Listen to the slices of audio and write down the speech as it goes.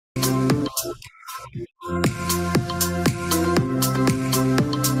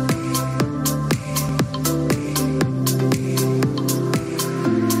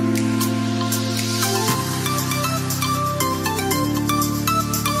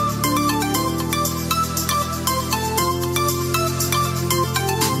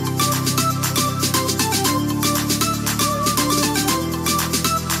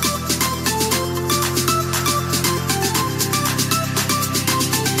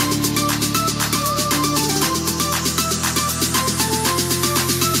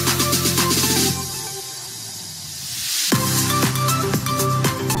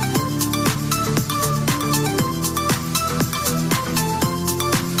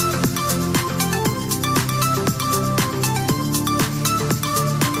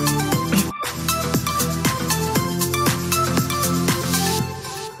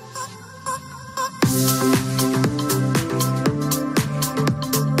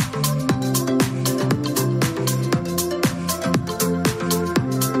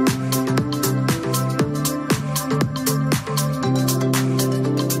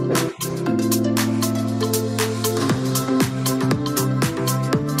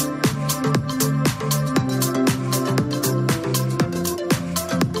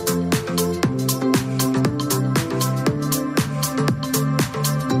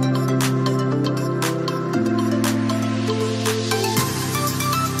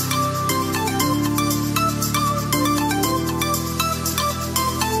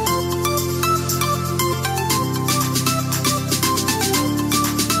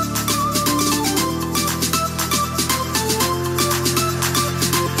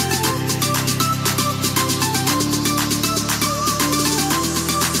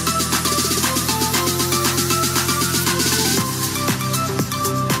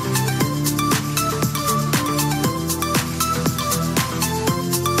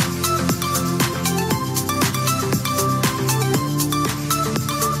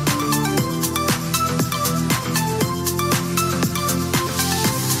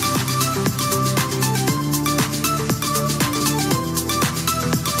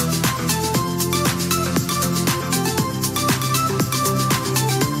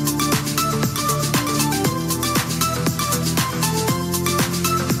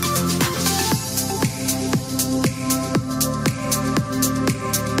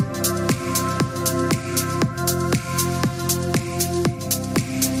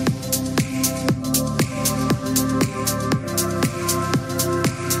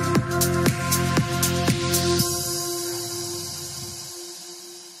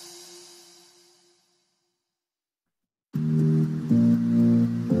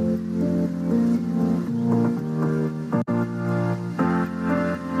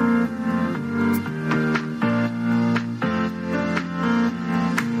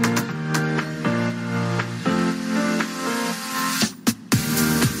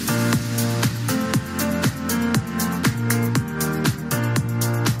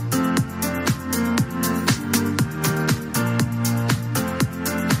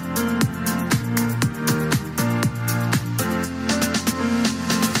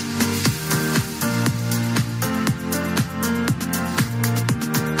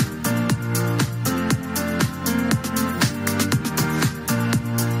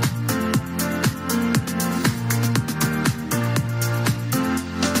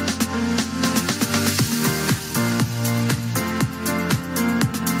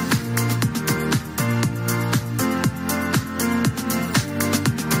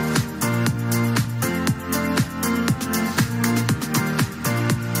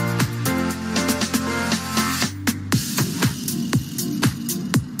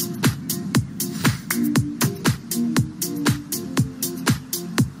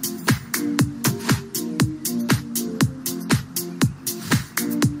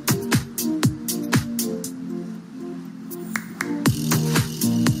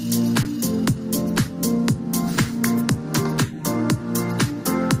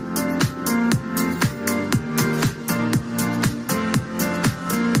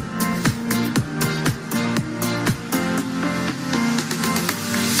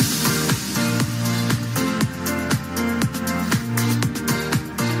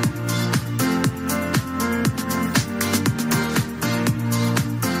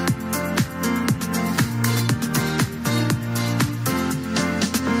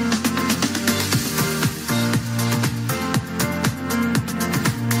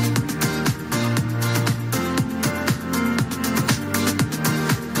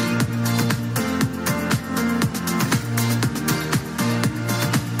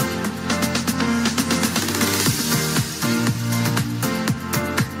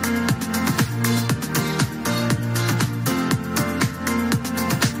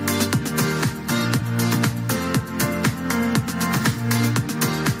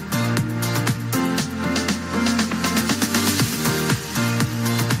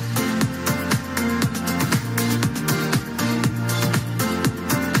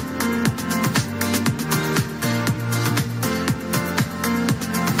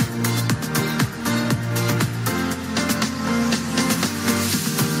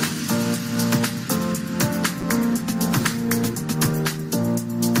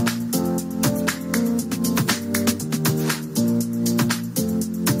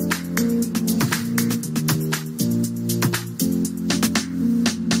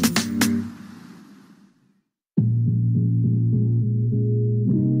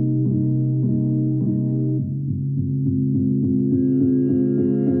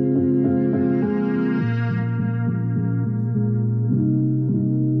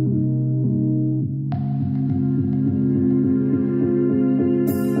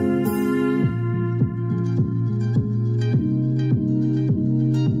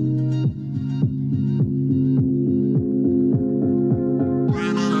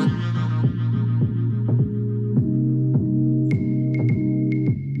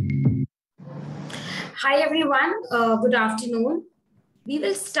Hi everyone, good afternoon. We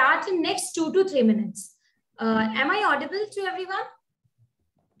will start in next 2 to 3 minutes. Am I audible to everyone?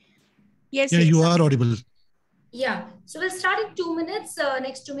 Yes. Yeah, you are audible. Yeah, so we'll start in 2 minutes.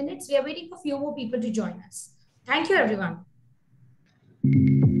 Next 2 minutes, we are waiting for a few more people to join us. Thank you everyone.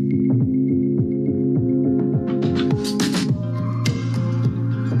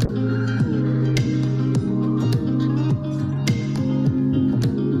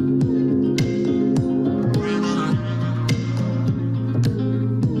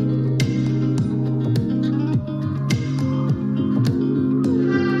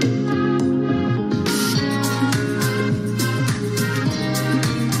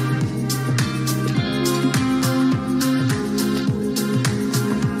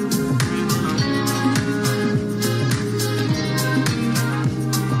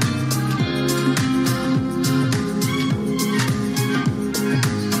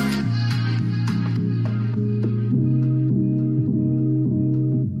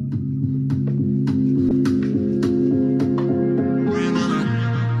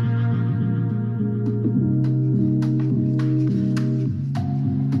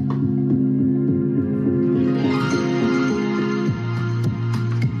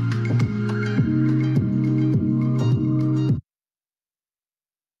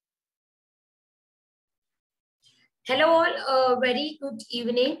 Hello all, very good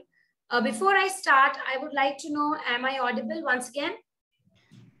evening. Before I start, I would like to know, am I audible once again?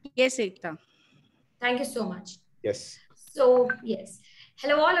 Yes, Ekta. Thank you so much. Yes. So, yes.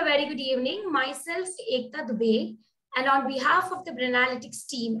 Hello all, a very good evening. Myself, Ekta Dubey, and on behalf of the Branalytics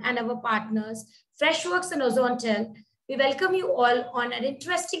team and our partners, Freshworks and Ozontel, we welcome you all on an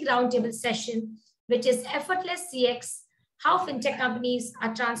interesting roundtable session, which is Effortless CX, how Fintech companies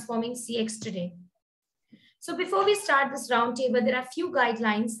are transforming CX today. So before we start this roundtable, there are a few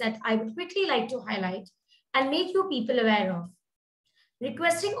guidelines that I would quickly like to highlight and make you people aware of.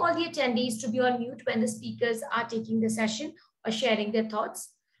 Requesting all the attendees to be on mute when the speakers are taking the session or sharing their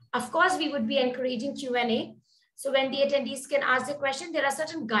thoughts. Of course, we would be encouraging Q&A. So when the attendees can ask the question, there are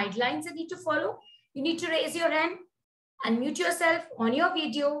certain guidelines they need to follow. You need to raise your hand, unmute yourself on your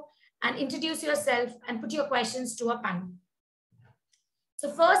video, and introduce yourself and put your questions to our panel.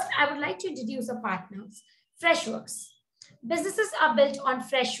 So first, I would like to introduce our partners. Freshworks. Businesses are built on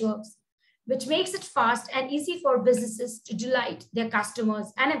Freshworks, which makes it fast and easy for businesses to delight their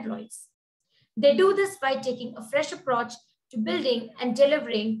customers and employees. They do this by taking a fresh approach to building and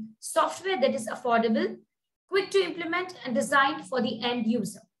delivering software that is affordable, quick to implement, and designed for the end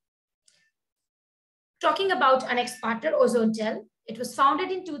user. Talking about our next partner, Ozontel, it was founded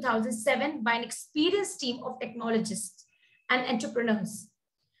in 2007 by an experienced team of technologists and entrepreneurs.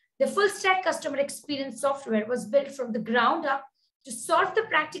 The full-stack customer experience software was built from the ground up to solve the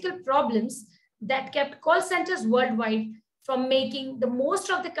practical problems that kept call centers worldwide from making the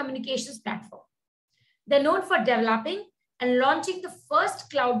most of the communications platform. They're known for developing and launching the first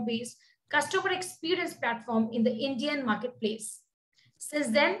cloud-based customer experience platform in the Indian marketplace. Since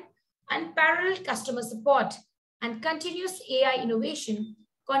then, unparalleled customer support and continuous AI innovation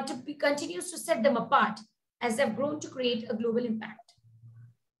continues to set them apart as they've grown to create a global impact.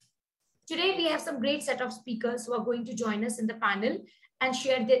 Today, we have some great set of speakers who are going to join us in the panel and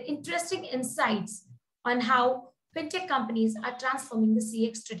share their interesting insights on how fintech companies are transforming the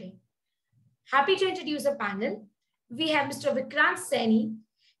CX today. Happy to introduce a panel. We have Mr. Vikrant Saini,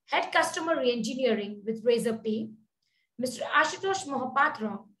 Head Customer Re-Engineering with Razorpay, Mr. Ashutosh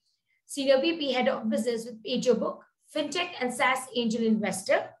Mohapatra, Senior VP Head of Business with PagerBook, Fintech and SaaS Angel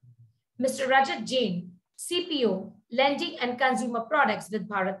Investor, Mr. Rajat Jain, CPO, Lending and Consumer Products with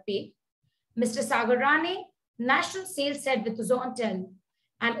BharatPay, Mr. Sagar Rane, National Sales Head with Ozontel,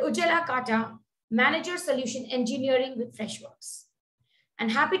 and Ujjala Kata, Manager Solution Engineering with Freshworks.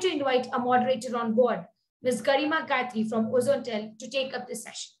 And happy to invite a moderator on board, Ms. Garima Gayatri from Ozontel, to take up this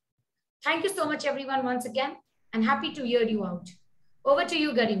session. Thank you so much, everyone, once again, and happy to hear you out. Over to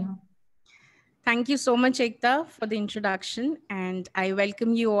you, Garima. Thank you so much, Ekta, for the introduction, and I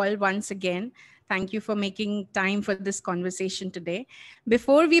welcome you all once again. Thank you for making time for this conversation today.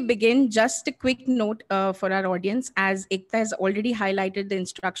 Before we begin, just a quick note for our audience, as Ekta has already highlighted the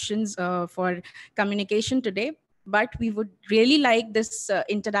instructions for communication today. But we would really like this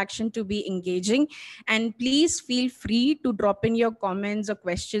interaction to be engaging. And please feel free to drop in your comments or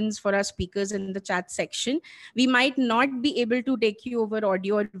questions for our speakers in the chat section. We might not be able to take you over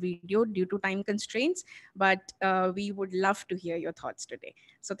audio or video due to time constraints, but we would love to hear your thoughts today.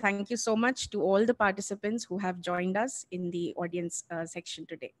 So thank you so much to all the participants who have joined us in the audience section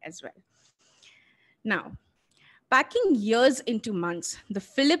today as well. Now, Packing years into months, the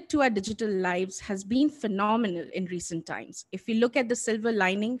fillip to our digital lives has been phenomenal in recent times. If we look at the silver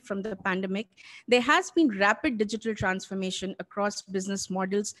lining from the pandemic, there has been rapid digital transformation across business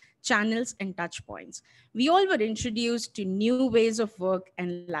models, channels, and touch points. We all were introduced to new ways of work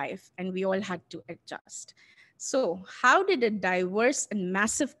and life, and we all had to adjust. So, how did a diverse and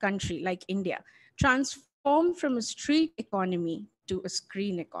massive country like India transform from a street economy to a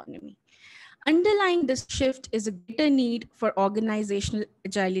screen economy? Underlying this shift is a greater need for organizational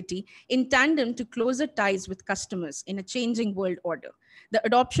agility in tandem to closer ties with customers in a changing world order. The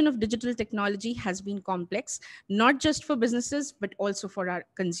adoption of digital technology has been complex, not just for businesses, but also for our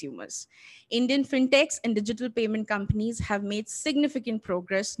consumers. Indian fintechs and digital payment companies have made significant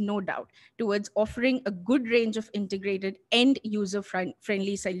progress, no doubt, towards offering a good range of integrated end user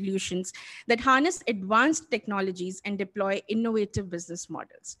friendly solutions that harness advanced technologies and deploy innovative business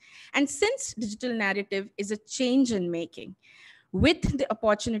models. And since digital narrative is a change in making, with the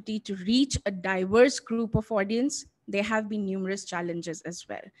opportunity to reach a diverse group of audience, there have been numerous challenges as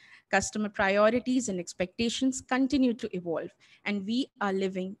well. Customer priorities and expectations continue to evolve, and we are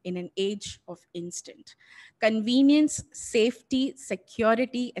living in an age of instant convenience, safety,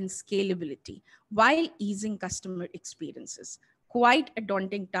 security, and scalability while easing customer experiences. Quite a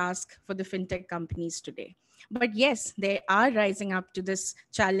daunting task for the fintech companies today. But yes, they are rising up to this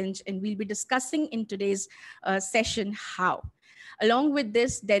challenge, and we'll be discussing in today's session how. Along with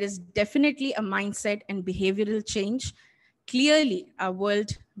this, there is definitely a mindset and behavioral change. Clearly, our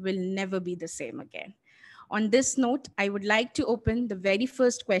world will never be the same again. On this note, I would like to open the very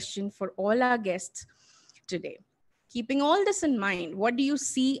first question for all our guests today. Keeping all this in mind, what do you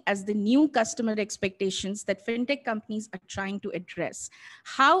see as the new customer expectations that fintech companies are trying to address?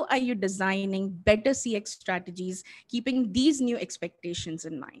 How are you designing better CX strategies, keeping these new expectations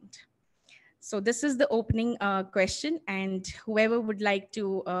in mind? So this is the opening question, and whoever would like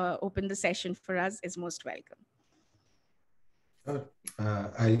to open the session for us is most welcome. Sure.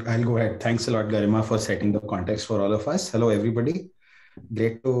 I'll go ahead. Thanks a lot, Garima, for setting the context for all of us. Hello, everybody.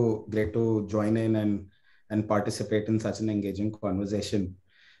 Great to join in and participate in such an engaging conversation.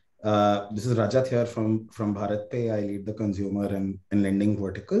 This is Rajat here from BharatPay. I lead the consumer and lending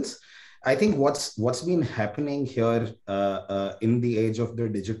verticals. I think what's been happening here in the age of the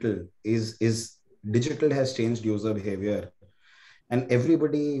digital is digital has changed user behavior, and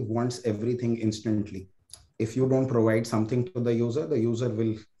everybody wants everything instantly. If you don't provide something to the user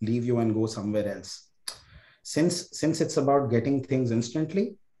will leave you and go somewhere else. Since it's about getting things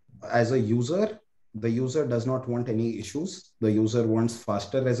instantly, as a user, the user does not want any issues. The user wants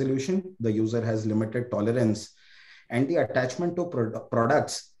faster resolution. The user has limited tolerance, and the attachment to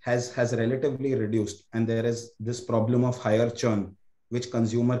products has relatively reduced. And there is this problem of higher churn, which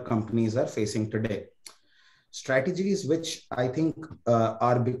consumer companies are facing today. Strategies which I think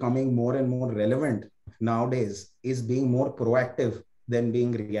are becoming more and more relevant nowadays is being more proactive than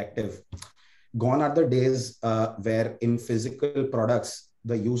being reactive. Gone are the days where in physical products,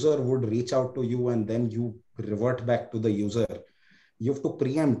 the user would reach out to you and then you revert back to the user. You have to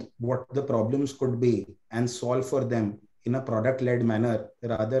preempt what the problems could be and solve for them in a product-led manner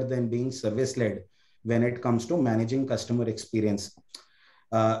rather than being service-led when it comes to managing customer experience.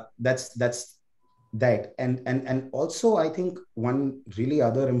 That's that. And also, I think one really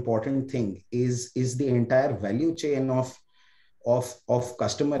other important thing is the entire value chain of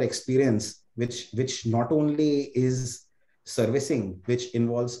customer experience, which not only is servicing, which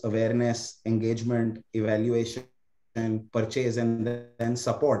involves awareness, engagement, evaluation, purchase, and then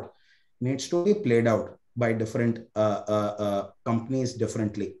support, needs to be played out by different companies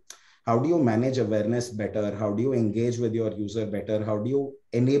differently. How do you manage awareness better? How do you engage with your user better? How do you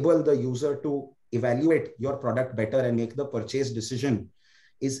enable the user to evaluate your product better and make the purchase decision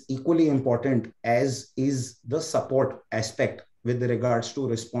is equally important as is the support aspect with regards to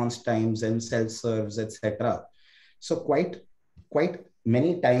response times and self-serves, etc. So quite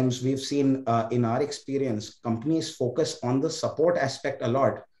many times we've seen in our experience, companies focus on the support aspect a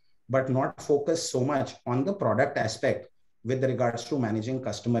lot, but not focus so much on the product aspect with regards to managing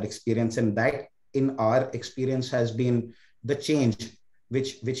customer experience. And that in our experience has been the change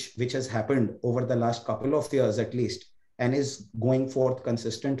which has happened over the last couple of years at least, and is going forth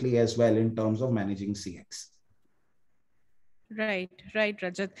consistently as well in terms of managing CX. Right,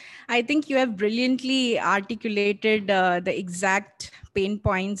 Rajat. I think you have brilliantly articulated the exact pain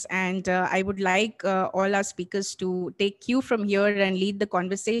points, and I would like all our speakers to take cue from here and lead the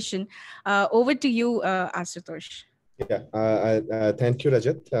conversation. Over to you, Ashutosh. Yeah, thank you,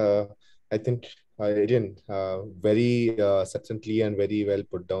 Rajat. I think Very succinctly and very well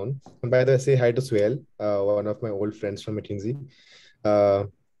put down. And by the way, say hi to Swell, one of my old friends from McKinsey. Uh,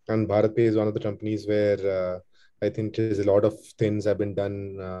 and BharatPay is one of the companies where I think there's a lot of things have been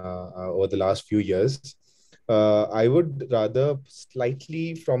done over the last few years. I would rather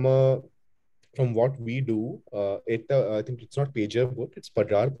slightly from what we do, I think it's not pager, but it's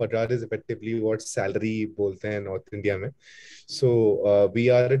padrar. Padrar is effectively what salary bolte hain North India mein. So we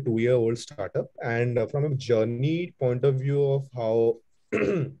are a 2-year-old startup, and from a journey point of view of how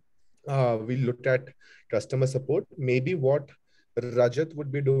we looked at customer support, maybe what Rajat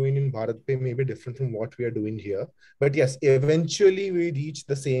would be doing in BharatPay may be different from what we are doing here. But yes, eventually we reach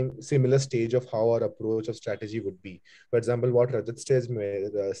the similar stage of how our approach of strategy would be. For example, what Rajat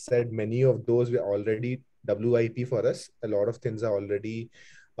said, many of those were already WIP for us. A lot of things are already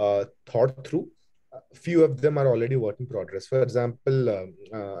thought through. Few of them are already work in progress. For example,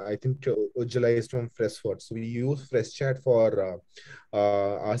 I think Ujjala is from Freshworks. So we use Freshchat for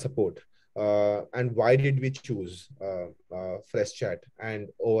our support. And why did we choose Freshchat and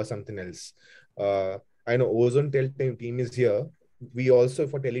over something else? I know Ozone Tel team is here. We also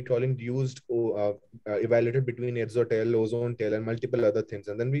for telecalling used evaluated between Exotel, Ozone Tel, and multiple other things,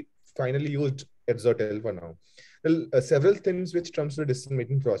 and then we finally used Exotel for now. Well, several things which comes to the decision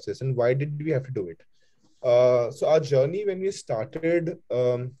making process, and why did we have to do it? So our journey when we started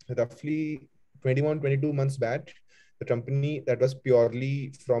roughly 21, 22 months back, the company that was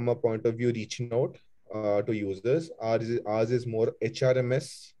purely from a point of view reaching out to users. Ours is more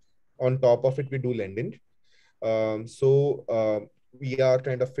HRMS. On top of it, we do lending. We are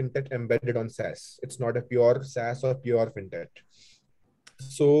kind of fintech embedded on SaaS. It's not a pure SaaS or pure fintech.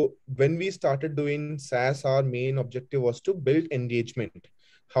 So when we started doing SaaS, our main objective was to build engagement.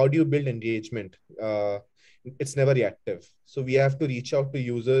 How do you build engagement? It's never reactive. So we have to reach out to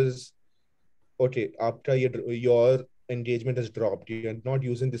users. Okay, after your engagement has dropped, you're not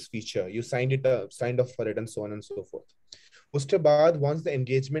using this feature. You signed up for it, and so on and so forth. Uske baad, once the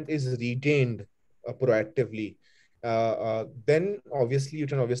engagement is retained proactively, then obviously you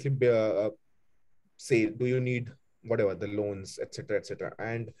can obviously say, do you need whatever the loans, etc., etc.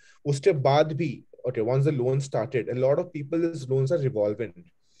 And uske baad bhi, okay, once the loan started, a lot of people's loans are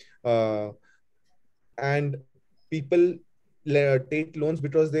revolving, and people take loans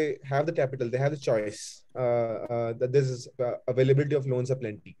because they have the capital, they have the choice. That there's availability of loans are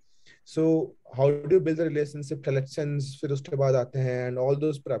plenty. So how do you build the relationship, collections, फिर उसके बाद आते हैं, and all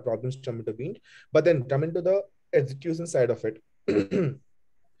those problems come into being. But then coming to the execution side of it,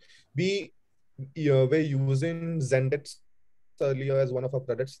 we were using Zendex earlier as one of our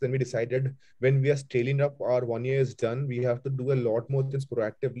products. Then we decided when we are scaling up, our 1 year is done, we have to do a lot more things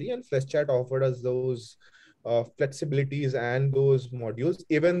proactively. And Freshchat offered us those flexibilities and those modules,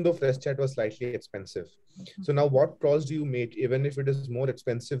 even though Freshchat was slightly expensive. So now what calls do you make, even if it is more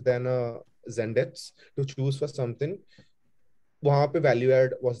expensive than a Zendex, to choose for something? Wahan pe value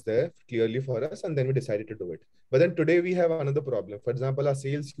add was there clearly for us, and then we decided to do it. But then today we have another problem. For example, our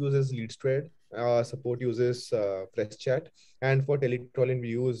sales uses LeadsThread, support uses Freshchat, and for telecalling we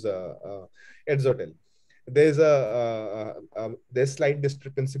use Exotel. There's slight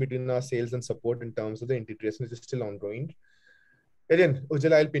discrepancy between our sales and support in terms of the integration, which is still ongoing. Again,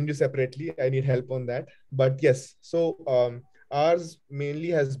 Ujjala, I'll pin you separately. I need help on that. But yes, so ours mainly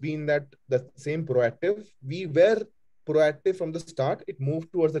has been that the same proactive. We were proactive from the start. It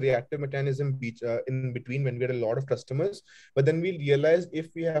moved towards the reactive mechanism in between when we had a lot of customers. But then we realized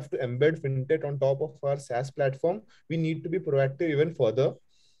if we have to embed fintech on top of our SaaS platform, we need to be proactive even further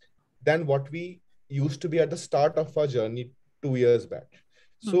than what we used to be at the start of our journey 2 years back.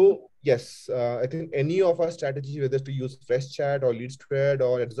 So yes, I think any of our strategy, whether to use Freshchat or LeadsThread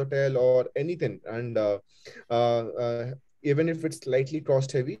or Exotel or anything, and even if it's slightly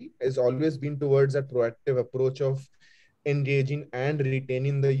cost heavy, has always been towards that proactive approach of engaging and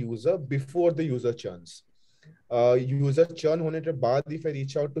retaining the user before the user churns. User churn hone ke baad, if I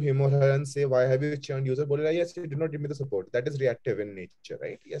reach out to him or her and say, why have you churned? User bolela, yes, you did not give me the support. That is reactive in nature,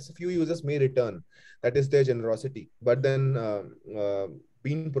 right? Yes, a few users may return. That is their generosity. But then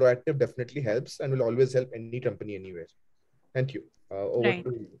being proactive definitely helps and will always help any company anywhere. Thank you. Over to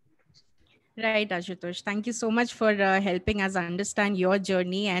you. Right, Ashutosh. Thank you so much for helping us understand your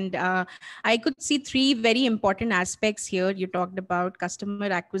journey. And I could see 3 very important aspects here. You talked about customer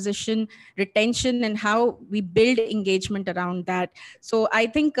acquisition, retention, and how we build engagement around that. So I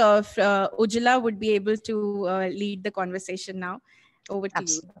think Ujjala would be able to lead the conversation now. Over to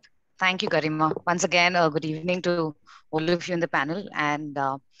you. Thank you, Garima. Once again, good evening to all of you in the panel and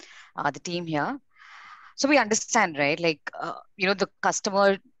the team here. So we understand, right? Like, the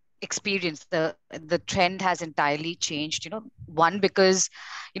customer experience, the trend has entirely changed. One, because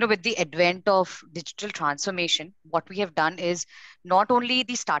with the advent of digital transformation, what we have done is not only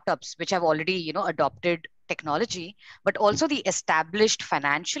the startups which have already adopted technology, but also the established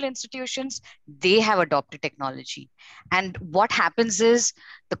financial institutions, they have adopted technology. And what happens is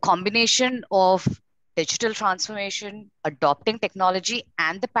the combination of digital transformation, adopting technology,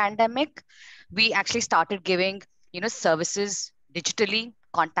 and the pandemic, we actually started giving services digitally,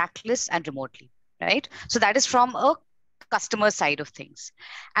 contactless, and remotely, right? So that is from a customer side of things,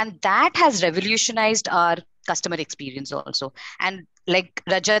 and that has revolutionized our customer experience also. And like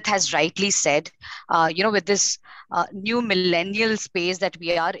Rajat has rightly said, with this new millennial space that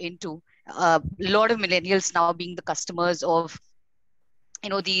we are into, a lot of millennials now being the customers of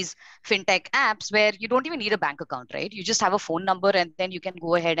these fintech apps, where you don't even need a bank account, right? You just have a phone number, and then you can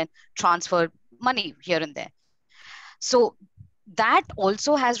go ahead and transfer money here and there. So that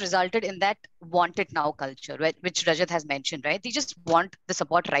also has resulted in that want it now culture, right, which Rajat has mentioned, right? They just want the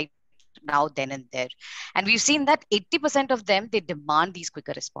support right now, then and there. And we've seen that 80% of them, they demand these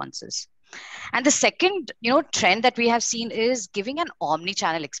quicker responses. And the second, trend that we have seen is giving an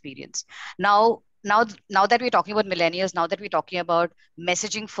omni-channel experience. Now that we're talking about millennials, now that we're talking about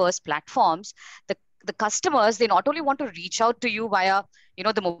messaging first platforms, the customers, they not only want to reach out to you via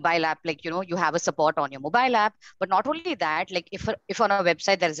the mobile app, like you have a support on your mobile app, but not only that, like if on a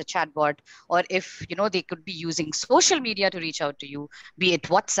website there is a chatbot, or if they could be using social media to reach out to you, be it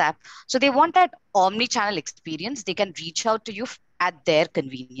WhatsApp. So they want that omni-channel experience. They can reach out to you at their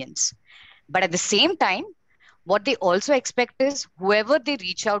convenience. But at the same time, what they also expect is whoever they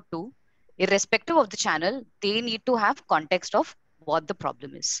reach out to, irrespective of the channel, they need to have context of what the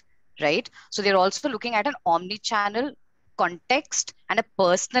problem is, right? So they're also looking at an omni-channel context and a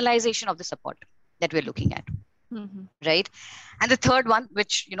personalization of the support that we're looking at, right? And the third one,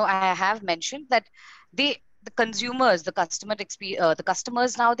 which I have mentioned, that the consumers, the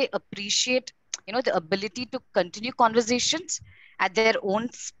customers now, they appreciate the ability to continue conversations at their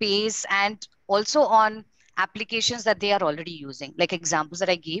own space, and also on applications that they are already using, like examples that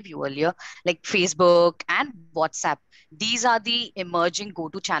I gave you earlier, like Facebook and WhatsApp. These are the emerging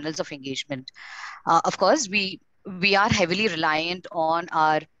go-to channels of engagement. Of course, we are heavily reliant on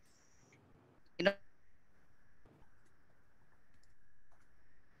our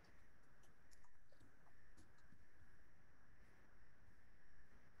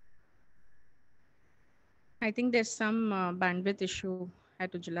I think there's some bandwidth issue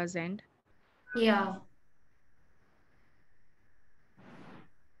at Ujjwala's end. Yeah.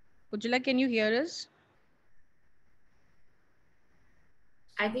 Ujjwala, can you hear us?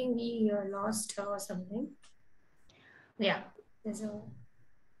 I think we lost her or something. Yeah. There's a...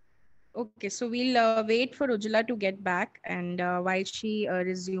 Okay, so we'll wait for Ujjwala to get back, and while she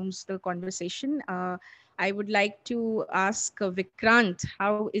resumes the conversation, I would like to ask Vikrant,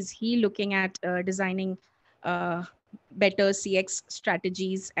 how is he looking at designing better CX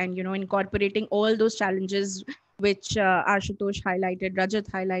strategies, and incorporating all those challenges which Ashutosh highlighted, Rajat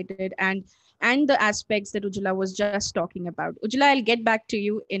highlighted, and the aspects that Ujjwala was just talking about. Ujjwala, I'll get back to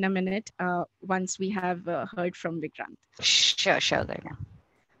you in a minute once we have heard from Vikrant. Sure, Garima.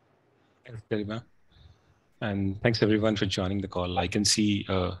 Thanks, Garima. And thanks everyone for joining the call. I can see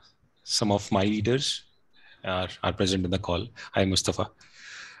some of my leaders are present in the call. Hi, Mustafa.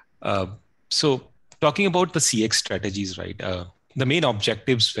 So talking about the CX strategies, right? The main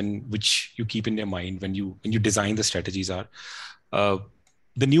objectives which you keep in your mind when you design the strategies are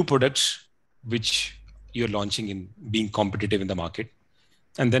the new products which you're launching in being competitive in the market,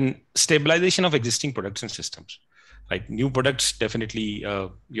 and then stabilization of existing products and systems. Right, new products, definitely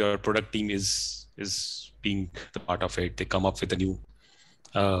your product team is being the part of it. They come up with the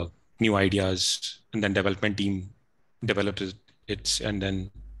new ideas, and then development team develops it, and then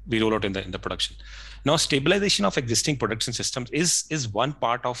we roll out in the production. Now, stabilization of existing products and systems is one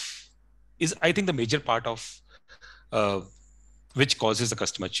part of, is I think the major part of which causes the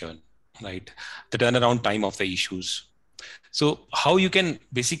customer churn, right? The turnaround time of the issues. So how you can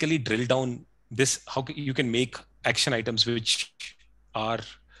basically drill down this, how you can make action items which are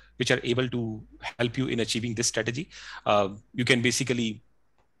able to help you in achieving this strategy. You can basically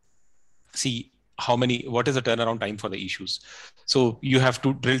see what is the turnaround time for the issues. So you have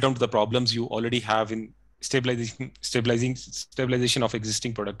to drill down to the problems you already have in stabilization of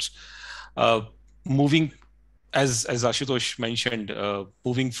existing products. Moving, as Ashutosh mentioned,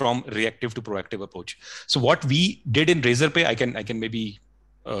 moving from reactive to proactive approach. So what we did in Razorpay, I can maybe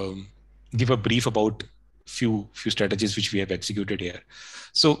give a brief about few strategies which we have executed here.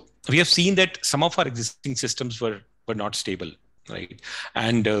 So we have seen that some of our existing systems were not stable, right?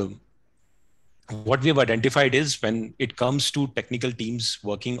 And what we have identified is when it comes to technical teams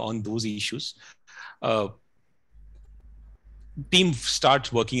working on those issues, uh, team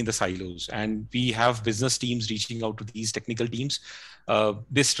starts working in the silos, and we have business teams reaching out to these technical teams.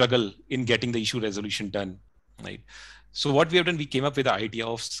 They struggle in getting the issue resolution done, right? So what we have done, we came up with the idea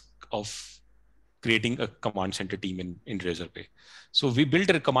of creating a command center team in Razorpay. So we built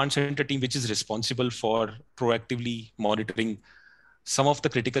a command center team which is responsible for proactively monitoring some of the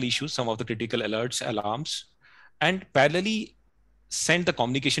critical issues, some of the critical alerts, alarms, and parallelly send the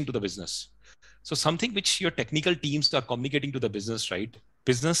communication to the business. So something which your technical teams are communicating to the business, right?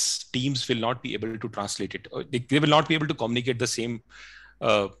 Business teams will not be able to translate it. Or they will not be able to communicate the same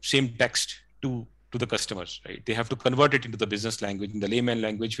text to the customers, right? They have to convert it into the business language, in the layman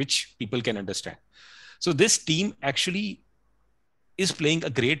language, which people can understand. So this team actually is playing a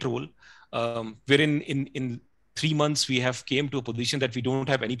great role. Wherein in 3 months we have came to a position that we don't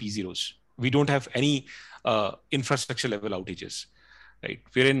have any P0s, we don't have any infrastructure level outages, right?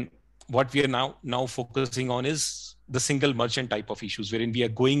 Wherein what we are now focusing on is the single merchant type of issues, wherein we are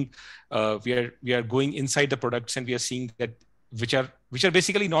going going inside the products, and we are seeing that which are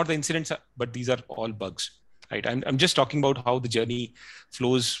basically not the incidents, but these are all bugs, right? I'm just talking about how the journey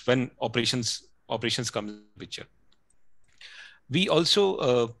flows when operations comes in the picture. We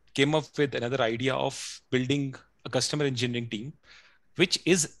also came up with another idea of building a customer engineering team, which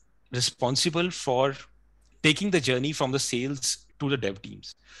is responsible for taking the journey from the sales to the dev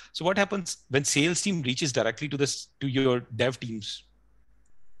teams. So what happens when sales team reaches directly to your dev teams?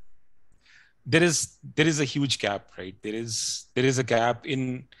 There is a huge gap, right? There is a gap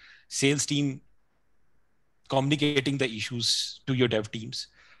in sales team communicating the issues to your dev teams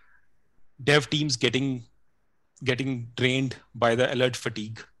getting drained by the alert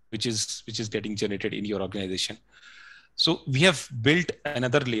fatigue, which is getting generated in your organization. So we have built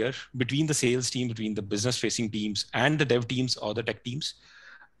another layer between the sales team, between the business facing teams and the dev teams or the tech teams,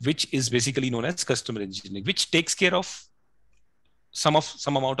 which is basically known as customer engineering, which takes care of some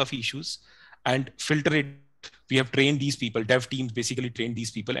amount of issues and filter it. We have trained these people, dev teams basically train these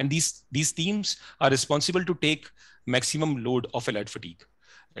people, and these teams are responsible to take maximum load of alert fatigue,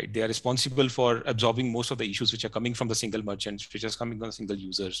 right? They are responsible for absorbing most of the issues which are coming from the single merchants, which is coming from the single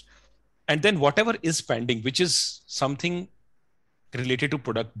users. And then whatever is pending, which is something related to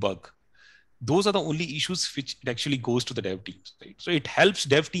product bug, those are the only issues which it actually goes to the dev teams, right? So it helps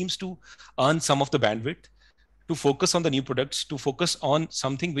dev teams to earn some of the bandwidth, to focus on the new products, to focus on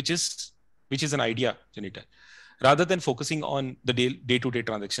something which is an idea generator, rather than focusing on the day-to-day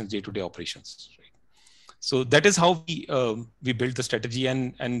transactions, day-to-day operations, right? So that is how we built the strategy,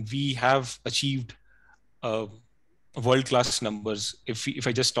 and we have achieved uh, world-class numbers. If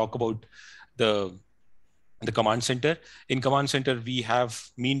I just talk about the command center, in command center we have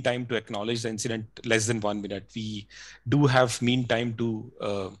mean time to acknowledge the incident less than 1 minute. We do have mean time to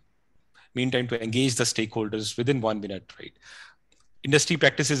engage the stakeholders within 1 minute, right? Industry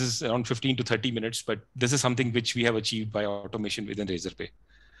practices is around 15 to 30 minutes, but this is something which we have achieved by automation within Razorpay.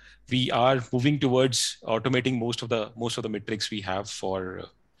 We are moving towards automating most of the metrics we have for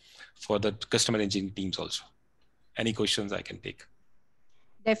the customer engineering teams also. Any questions I can take?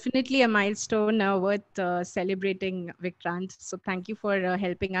 Definitely a milestone worth celebrating, Vikrant. So thank you for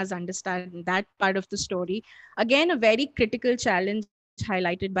helping us understand that part of the story. Again, a very critical challenge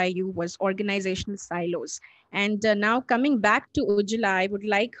highlighted by you was organizational silos. And now coming back to Ujjwala, I would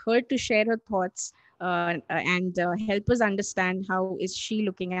like her to share her thoughts and help us understand how is she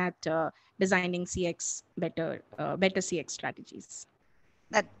looking at designing CX better CX strategies.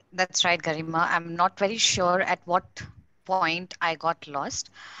 That's right, Garima. I'm not very sure at what point I got lost,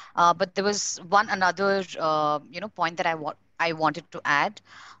 but there was one another point that I wanted to add.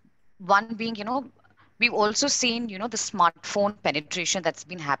 One being, we've also seen, the smartphone penetration that's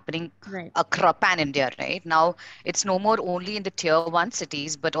been happening Right. across pan India, right? Now it's no more only in the tier 1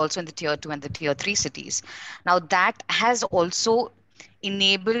 cities, but also in the tier 2 and the tier 3 cities. Now that has also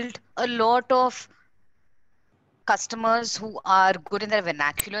enabled a lot of customers who are good in their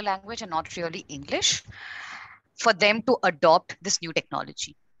vernacular language and not really English for them to adopt this new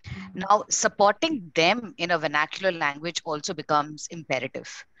technology. Now, supporting them in a vernacular language also becomes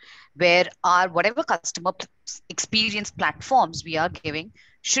imperative, where our whatever customer experience platforms we are giving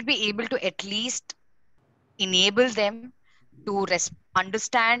should be able to at least enable them to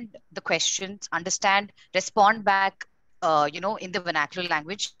understand the questions, respond back, in the vernacular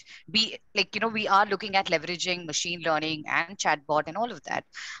language. Be like, we are looking at leveraging machine learning and chatbot and all of that,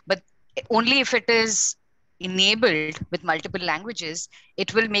 but only if it is enabled with multiple languages,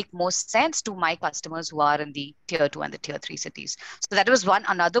 it will make more sense to my customers who are in the tier 2 and the tier 3 cities. So that was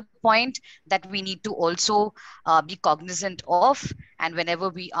another point that we need to also be cognizant of. And whenever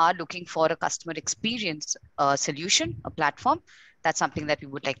we are looking for a customer experience solution, a platform, that's something that we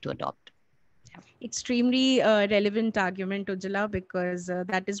would like to adopt. Extremely relevant argument, Ujjwala, because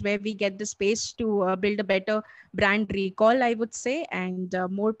that is where we get the space to build a better brand recall, I would say, and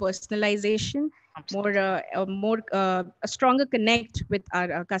more personalization, a stronger connect with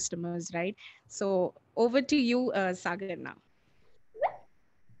our customers, right? So over to you, Sagar, now.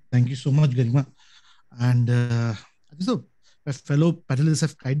 Thank you so much, Garima. And I think so. My fellow panelists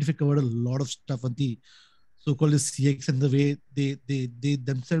have kind of covered a lot of stuff on the so-called CX and the way they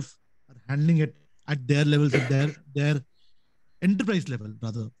themselves are handling it at their levels, at their enterprise level,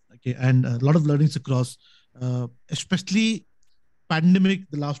 rather. Okay, and a lot of learnings across, especially pandemic.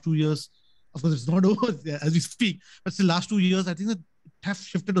 The last 2 years, of course, it's not over as we speak, but the last 2 years, I think that it have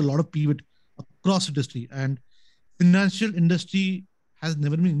shifted a lot of pivot across industry, and financial industry has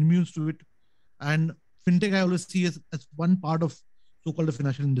never been immune to it. And fintech, I always see as one part of so-called the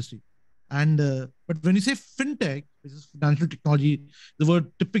financial industry. And but when you say fintech, which is financial technology, the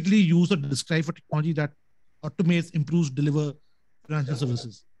word typically used or described for technology that automates, improves, deliver financial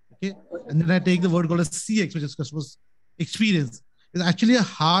services. Okay, and then I take the word called as CX, which is customers experience, is actually a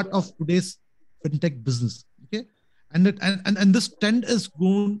heart of today's fintech business. Okay, and this trend is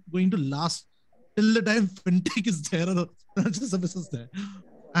going to last till the time fintech is there or financial services there.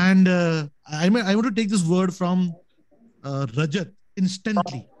 And I want to take this word from Rajat,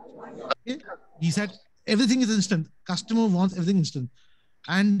 instantly. Okay? He said everything is instant. Customer wants everything instant.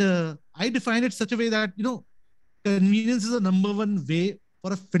 And I define it such a way that, convenience is the number one way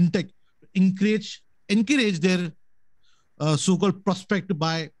for a fintech to encourage their so-called prospect to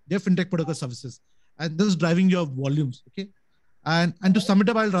buy their fintech product or services. And this is driving your volumes. Okay. And to sum it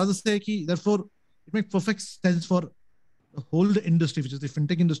up, I'll rather say that therefore it makes perfect sense for the whole industry, which is the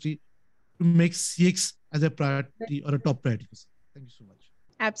fintech industry, to make CX as a priority or a top priority. Thank you so much.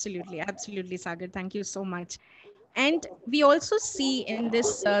 Absolutely, Sagar. Thank you so much. And we also see in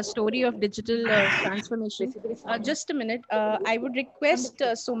this story of digital transformation, just a minute, I would request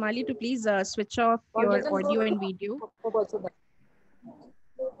Somali to please switch off your audio and video.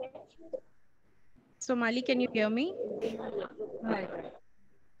 Somali, can you hear me?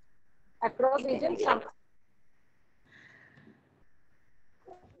 Across regions,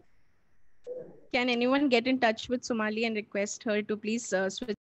 can anyone get in touch with Somali and request her to please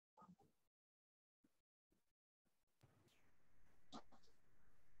switch?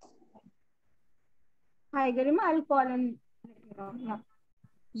 Hi, Garima, I'll call and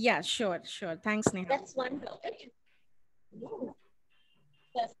Yeah, sure. Thanks, Neha. That's one topic.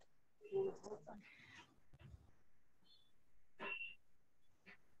 Yes.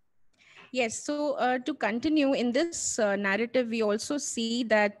 Yes, so to continue in this narrative, we also see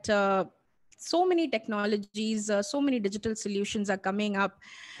that so many technologies, so many digital solutions are coming up,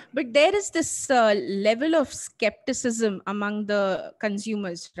 but there is this level of skepticism among the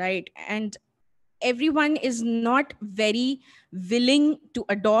consumers, right? And everyone is not very willing to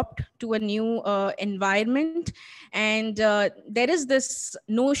adopt to a new environment, and there is this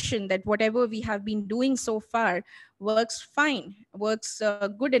notion that whatever we have been doing so far works fine, works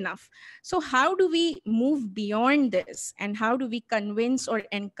good enough. So how do we move beyond this, and how do we convince or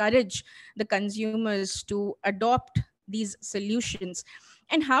encourage the consumers to adopt these solutions,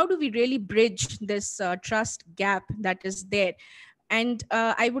 and how do we really bridge this trust gap that is there? And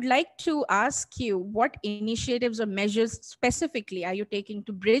I would like to ask you, what initiatives or measures specifically are you taking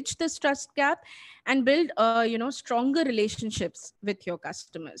to bridge this trust gap and build, stronger relationships with your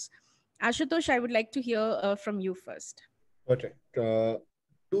customers? Ashutosh, I would like to hear from you first. Okay.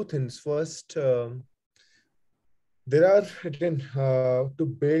 Two things. First, there are, again, to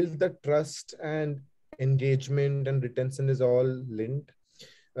build the trust and engagement and retention is all linked.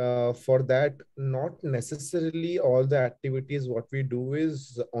 For that, not necessarily all the activities what we do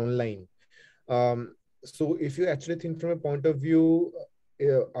is online. So if you actually think from a point of view,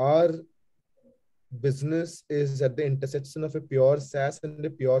 our business is at the intersection of a pure SaaS and a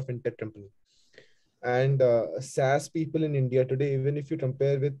pure fintech company. And SaaS people in India today, even if you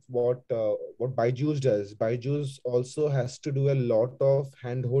compare with what Byju's does, Byju's also has to do a lot of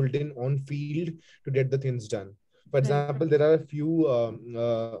hand holding on field to get the things done. For example, there are a few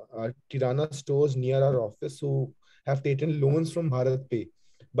Kirana stores near our office who have taken loans from Bharat Pay.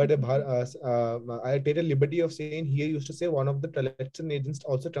 But I take a liberty of saying here used to say one of the collection agents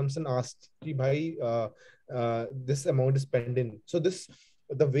also comes and asks, "Bhai, this amount is pending." So this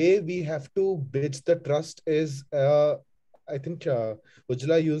the way we have to bridge the trust is, I think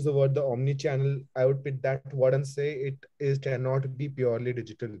Ujjwala used the word the omni-channel. I would pick that word and say cannot be purely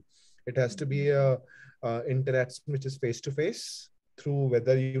digital. It has to be a interaction which is face-to-face, through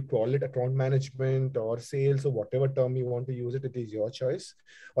whether you call it account management or sales or whatever term you want to use it. It is your choice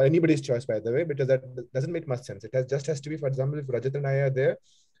or anybody's choice, by the way, because that doesn't make much sense. It just has to be, for example, if Rajat and I are there,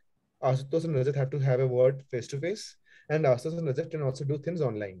 Ashutosh and Rajat have to have a word face-to-face, and Ashutosh and Rajat can also do things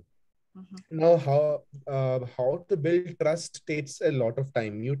online. Now, how to build trust takes a lot of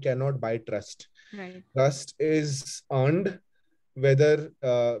time. You cannot buy trust. Right. Trust is earned, whether,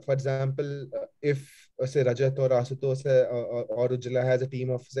 for example, if say Rajat or Ashutosh or Ujjwala has a team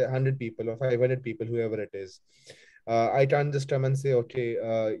of say 100 people or 500 people, whoever it is. I can't just come and say,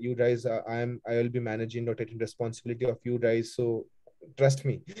 okay, you guys, I will be managing or taking responsibility of you guys. So trust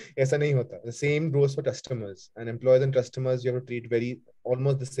me. ऐसा नहीं होता. The same goes for customers, and employees and customers you have to treat very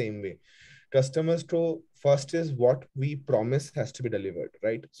almost the same way. Customers to first is what we promise has to be delivered,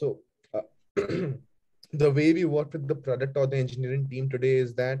 right? So the way we work with the product or the engineering team today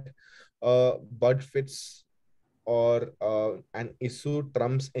is that bug fits or an issue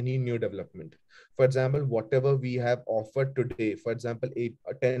trumps any new development. For example, whatever we have offered today, for example,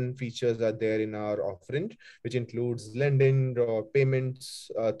 10 features are there in our offering, which includes lending or payments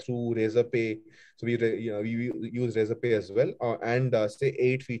through Razorpay. So we use Razorpay as well, and say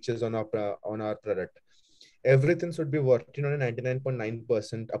 8 features on our product. Everything should be working on a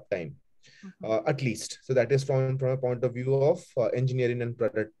 99.9% uptime. At least. So that is from a point of view of engineering and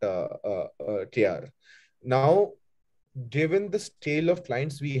product TR. Now, given the scale of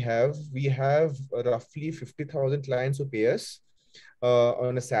clients we have roughly 50,000 clients who pay us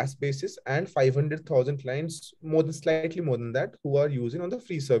on a SaaS basis, and 500,000 clients, slightly more than that, who are using on the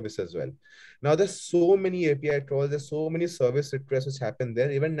free service as well. Now, there's so many API calls, there's so many service requests which happen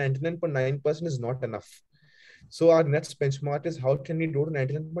there. Even 99.9% is not enough. So our next benchmark is how can we do to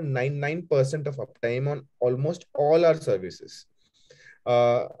 99.99% of uptime on almost all our services.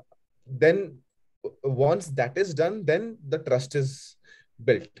 Then once that is done, then the trust is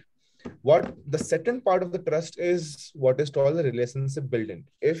built. What the second part of the trust is what is called the relationship building.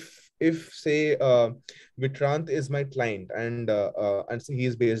 If say Vikrant is my client, and so he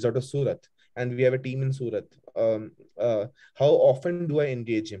is based out of Surat, and we have a team in Surat, how often do I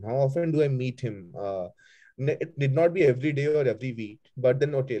engage him? How often do I meet him? It did not be every day or every week, but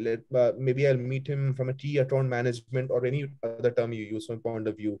then okay, maybe I'll meet him from a key account management or any other term you use from point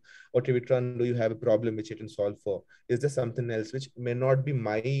of view. Okay, Vikram, do you have a problem which you can solve for? Is there something else which may not be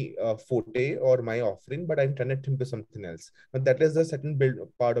my forte or my offering, but I can connect him to something else? But that is the second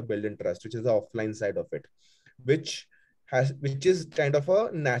part of building trust, which is the offline side of it, which is kind of a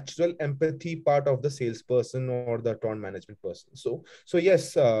natural empathy part of the salesperson or the account management person. So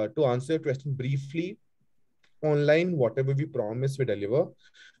yes, to answer your question briefly, online, whatever we promise, we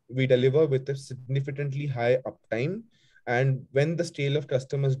deliver with a significantly high uptime. And when the scale of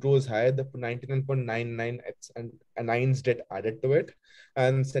customers grows high, the 99.99x and nines get added to it.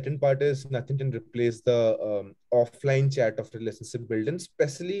 And second part is nothing can replace the offline chat of relationship building,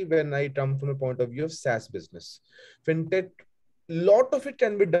 especially when I come from a point of view of SaaS business. Fintech, lot of it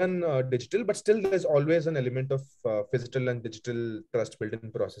can be done digital, but still there's always an element of physical and digital trust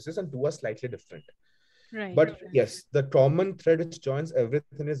building processes, and two are slightly different. Right. But yes, the common thread which joins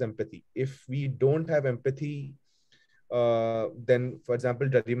everything is empathy. If we don't have empathy, then, for example,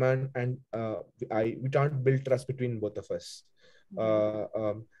 Garima and we can't build trust between both of us.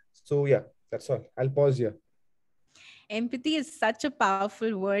 So yeah, that's all. I'll pause here. Empathy is such a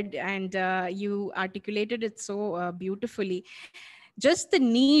powerful word, and you articulated it so beautifully. Just the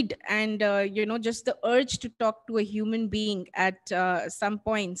need and just the urge to talk to a human being at some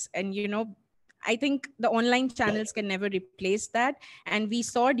points, and I think the online channels can never replace that. And we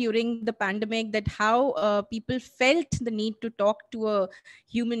saw during the pandemic that how people felt the need to talk to a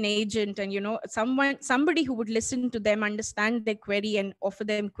human agent, and somebody who would listen to them, understand their query, and offer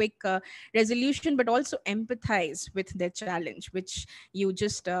them quick resolution, but also empathize with their challenge, which you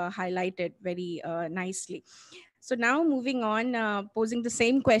just highlighted very nicely. So now moving on, posing the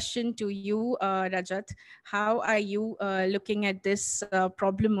same question to you, Rajat. How are you looking at this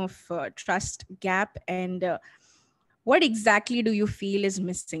problem of trust gap, and what exactly do you feel is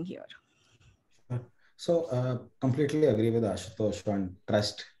missing here? So completely agree with Ashutosh on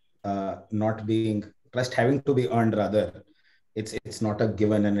trust trust having to be earned rather. It's not a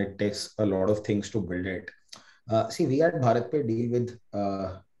given, and it takes a lot of things to build it. See, we at BharatPay deal with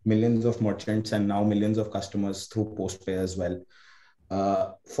millions of merchants and now millions of customers through postpay as well.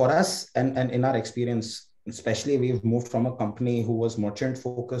 For us, and in our experience, especially we've moved from a company who was merchant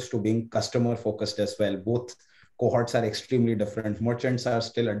focused to being customer focused as well. Both cohorts are extremely different. Merchants are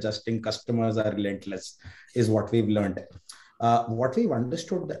still adjusting, customers are relentless, is what we've learned. What we've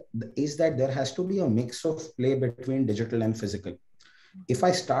understood is that there has to be a mix of play between digital and physical. If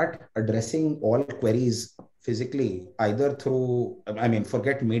I start addressing all queries physically, either through, I mean,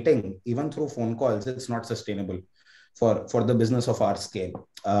 forget meeting, even through phone calls, it's not sustainable for the business of our scale,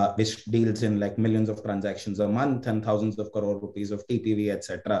 which deals in like millions of transactions a month and thousands of crore rupees of TPV,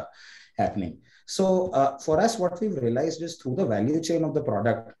 etc. happening. So for us, what we've realized is through the value chain of the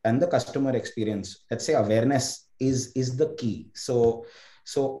product and the customer experience, let's say awareness is the key. So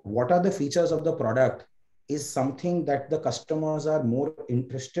what are the features of the product is something that the customers are more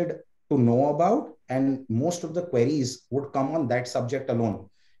interested to know about, and most of the queries would come on that subject alone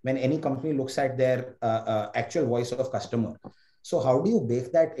when any company looks at their actual voice of customer. So how do you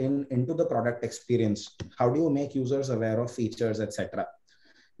bake that into the product experience? How do you make users aware of features, etc.?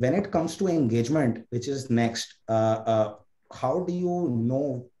 When it comes to engagement, which is next, how do you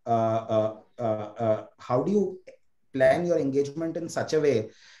know, how do you plan your engagement in such a way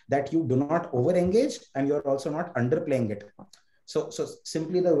that you do not over engage and you're also not underplaying it? So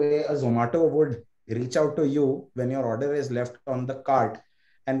simply the way a Zomato would reach out to you when your order is left on the cart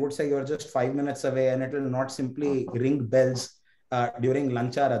and would say you're just 5 minutes away, and it will not simply ring bells during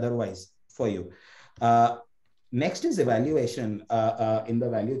lunch or otherwise for you. Next is evaluation in the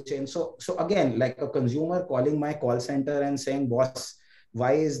value chain. So again, like a consumer calling my call center and saying, boss,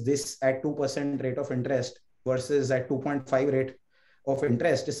 why is this at 2% rate of interest versus at 2.5 rate of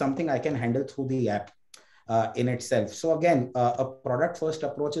interest, is something I can handle through the app in itself. So again, a product first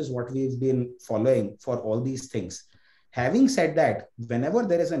approach is what we've been following for all these things. Having said that, whenever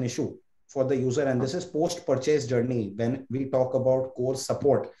there is an issue for the user, and this is post-purchase journey, when we talk about core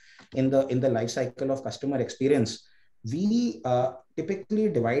support in the life cycle of customer experience, we typically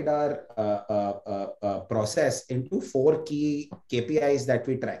divide our process into 4 key KPIs that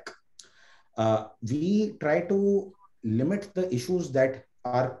we track. We try to limit the issues that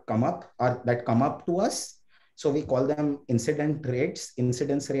come up to us. So we call them incidence rates,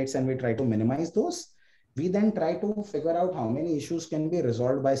 and we try to minimize those. We then try to figure out how many issues can be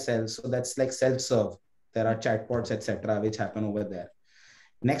resolved by self. So that's like self-serve. There are chatbots, etc., which happen over there.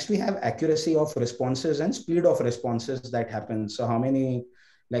 Next, we have accuracy of responses and speed of responses that happen. So how many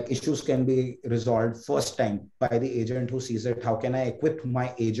like issues can be resolved first time by the agent who sees it? How can I equip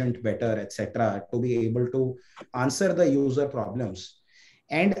my agent better, etc., to be able to answer the user problems?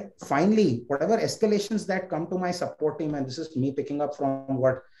 And finally, whatever escalations that come to my support team, and this is me picking up from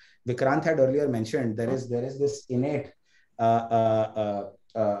what Vikrant had earlier mentioned, there is this innate, I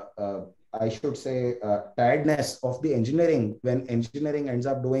should say, tiredness of the engineering when engineering ends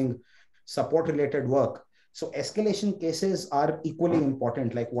up doing support related work. So escalation cases are equally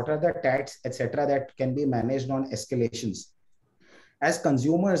important. Like what are the tags, etc., that can be managed on escalations? As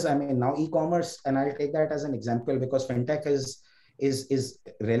consumers, I mean, now e-commerce, and I'll take that as an example because fintech is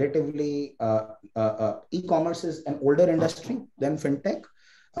relatively e-commerce is an older industry than fintech.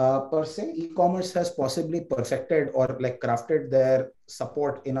 Per se, e-commerce has possibly perfected or like crafted their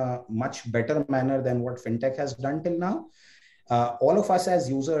support in a much better manner than what fintech has done till now. All of us as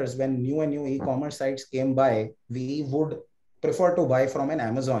users, when new e-commerce sites came by, we would prefer to buy from an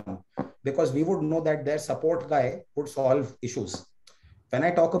Amazon because we would know that their support guy would solve issues. When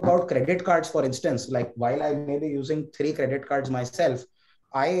I talk about credit cards, for instance, like while I may be using 3 credit cards myself,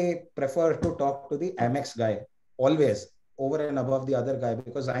 I prefer to talk to the Amex guy always over and above the other guy,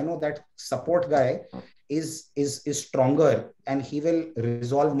 because I know that support guy is stronger and he will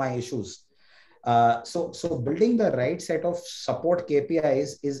resolve my issues. So building the right set of support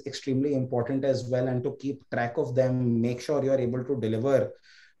KPIs is extremely important as well, and to keep track of them, make sure you're able to deliver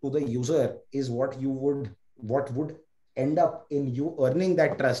to the user is what would end up in you earning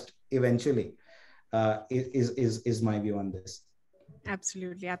that trust eventually. Is my view on this.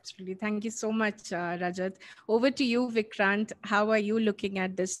 Absolutely. Absolutely. Thank you so much, Rajat. Over to you, Vikrant. How are you looking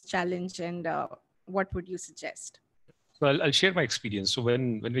at this challenge, and what would you suggest? So I'll share my experience. So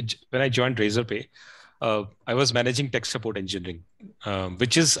when I joined Razorpay, I was managing tech support engineering,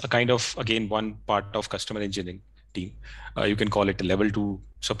 which is a kind of, again, one part of customer engineering team. You can call it a level 2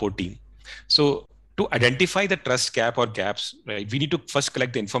 support team. So to identify the trust gap or gaps, right, we need to first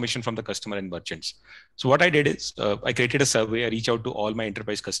collect the information from the customer and merchants. So what I did is I created a survey. I reached out to all my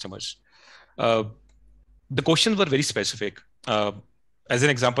enterprise customers. The questions were very specific. As an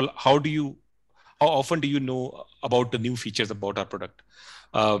example, how often do you know about the new features about our product?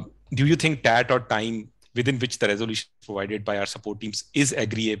 Do you think that or time within which the resolution provided by our support teams is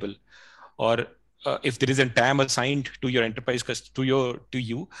agreeable? Or if there is a TAM assigned to your enterprise to you,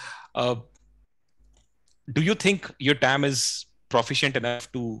 do you think your TAM is proficient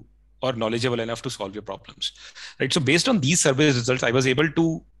enough to or knowledgeable enough to solve your problems, right? So based on these survey results, I was able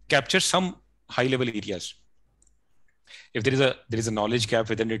to capture some high level areas. If there is a knowledge gap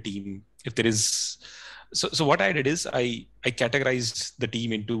within a team, if there is, so what I did is I categorized the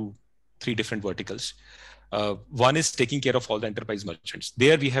team into 3 different verticals. One is taking care of all the enterprise merchants.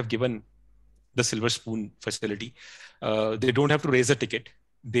 There we have given the silver spoon facility. They don't have to raise a ticket.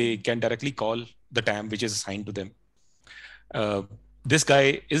 They can directly call the TAM which is assigned to them. This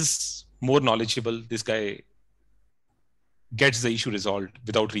guy is more knowledgeable. This guy gets the issue resolved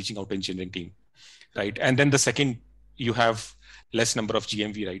without reaching out to engineering team, right? And then the second, you have less number of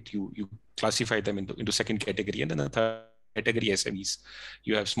GMV, right? You classify them into second category, and then the third category SMEs.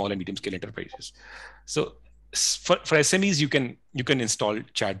 You have small and medium scale enterprises. So for SMEs, you can install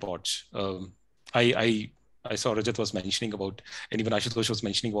chatbots. I saw Rajat was mentioning about, and even Ashutosh was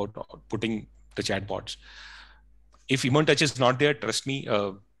mentioning about putting the chatbots. If human touch is not there, trust me,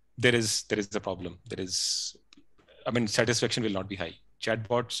 there is a problem. Satisfaction will not be high.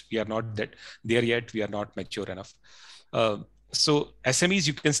 Chatbots, we are not there yet. We are not mature enough. So SMEs,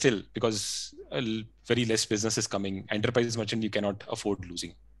 you can still, because very less business is coming. Enterprise merchant, you cannot afford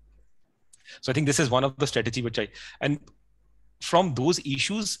losing. So I think this is one of the strategy and from those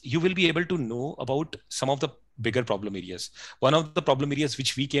issues, you will be able to know about some of the bigger problem areas. One of the problem areas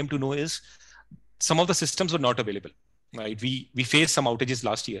which we came to know is some of the systems were not available. Right, we faced some outages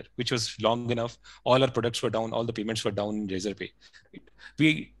last year, which was long enough. All our products were down, all the payments were down in Razorpay.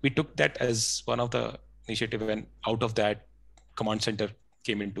 We took that as one of the initiative, and out of that, command center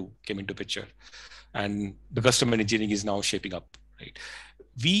came into picture, and the customer engineering is now shaping up. Right,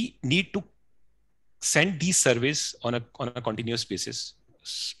 we need to send these surveys on a continuous basis,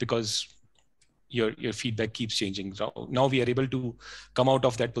 because your feedback keeps changing. Now we are able to come out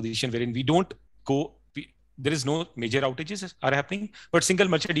of that position wherein we don't go. There is no major outages are happening, but single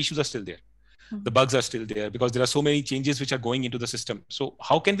merchant issues are still there. Mm-hmm. The bugs are still there because there are so many changes which are going into the system. So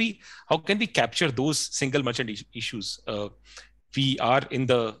how can we capture those single merchant issues? We are in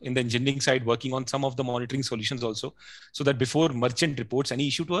the engineering side working on some of the monitoring solutions also, so that before merchant reports any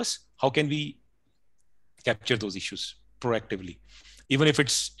issue to us, how can we capture those issues proactively, even if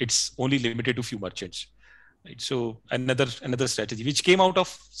it's only limited to few merchants. Right. So another strategy which came out of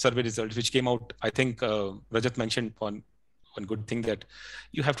survey results, which came out, I think Rajat mentioned one good thing, that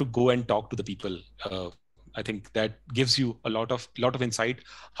you have to go and talk to the people. I think that gives you a lot of insight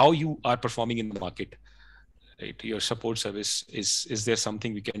how you are performing in the market. Right. Your support service, is there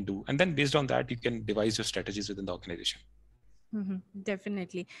something we can do, and then based on that you can devise your strategies within the organization. Mm-hmm.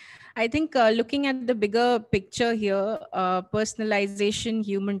 Definitely. I think looking at the bigger picture here, personalization,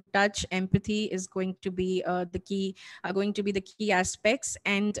 human touch, empathy is going to be the key aspects.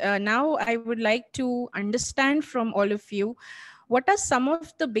 And now I would like to understand from all of you, what are some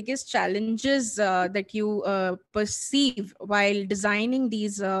of the biggest challenges that you perceive while designing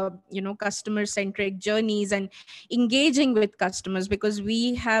these customer-centric journeys and engaging with customers? Because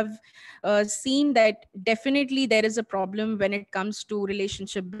we have seen that definitely there is a problem when it comes to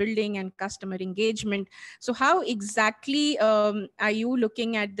relationship building and customer engagement. So how exactly are you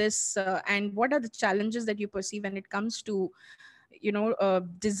looking at this, and what are the challenges that you perceive when it comes to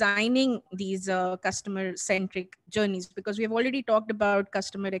designing these customer centric journeys? Because we have already talked about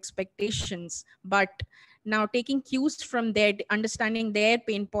customer expectations, but now taking cues from there, understanding their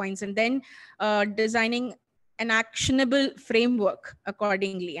pain points, and then designing an actionable framework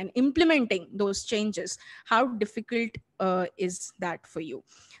accordingly and implementing those changes. How difficult is that for you?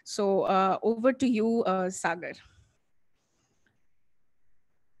 So over to you, Sagar.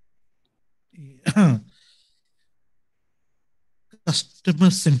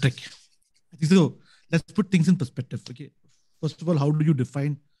 Customer centric. So let's put things in perspective. Okay, first of all, how do you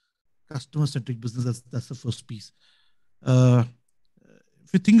define customer centric business? That's the first piece. If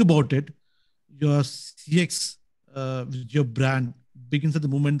you think about it, your CX with your brand begins at the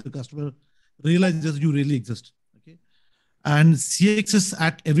moment the customer realizes you really exist. Okay, and CX is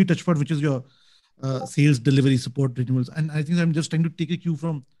at every touch point, which is your sales, delivery, support, renewals. And I think I'm just trying to take a cue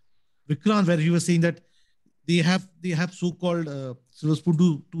from Vikrant, where he was saying that they have so-called silver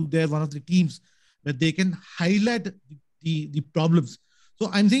spoon to their one of the teams where they can highlight the problems. So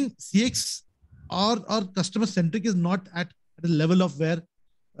I'm saying CX or customer centric is not at a level of where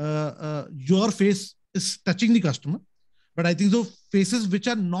your face is touching the customer, but I think so faces which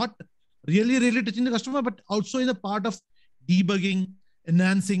are not really touching the customer, but also in a part of debugging,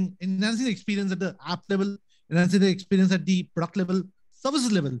 enhancing the experience at the app level, enhancing the experience at the product level,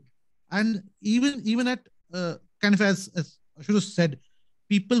 services level. And even at kind of as Ashutosh said,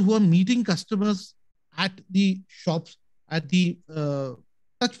 people who are meeting customers at the shops, at the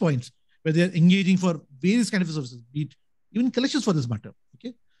touch points where they're engaging for various kind of services, be it even collections for this matter.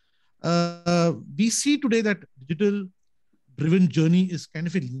 Okay, we see today that digital driven journey is kind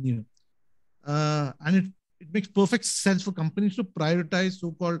of a linear, and it makes perfect sense for companies to prioritize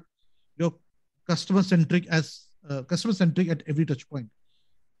so-called your customer centric at every touch point.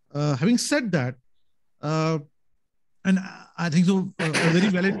 Having said that, uh, and I think so a very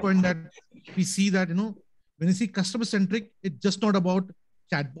valid point that we see that when you see customer centric, it's just not about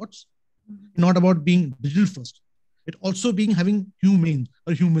chatbots, not about being digital first. It also being having humane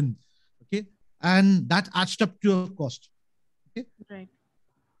or human, okay, and that adds up to your cost. Okay, Right.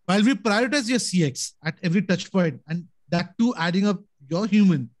 while we prioritize your CX at every touch point, and that too adding up your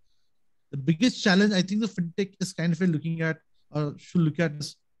human, the biggest challenge I think the fintech is kind of looking at or should look at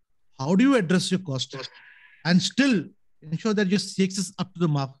is how do you address your cost and still ensure that your CX is up to the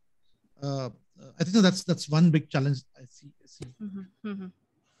mark. Uh, I think that's one big challenge I see.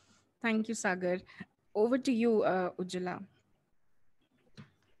 Thank you, Sagar. Over to you, Ujjwala.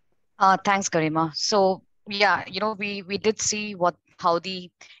 Thanks, Garima. So yeah, we did see how the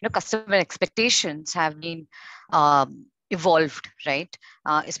customer expectations have been evolved, right?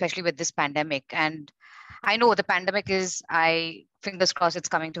 Especially with this pandemic. And I know the pandemic is, I fingers crossed, it's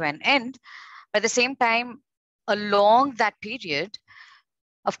coming to an end. But at the same time, along that period,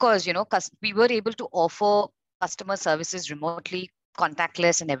 of course, we were able to offer customer services remotely,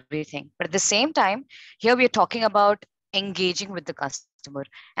 contactless, and everything. But at the same time, here we are talking about engaging with the customer.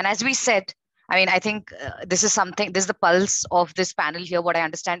 And as we said, I mean, I think this is the pulse of this panel here. What I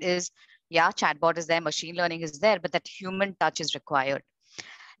understand is, yeah, chatbot is there, machine learning is there, but that human touch is required.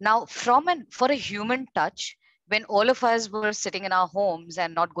 Now, for a human touch, when all of us were sitting in our homes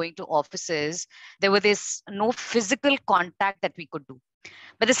and not going to offices, there were this no physical contact that we could do.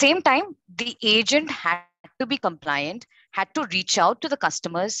 But at the same time, the agent had to be compliant, had to reach out to the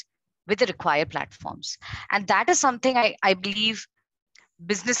customers with the required platforms. And that is something I believe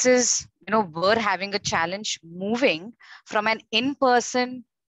businesses, were having a challenge moving from an in-person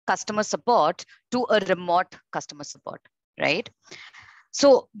customer support to a remote customer support, right?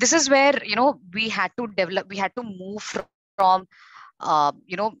 So this is where, we had to move from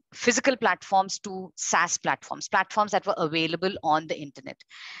physical platforms to SaaS platforms that were available on the internet.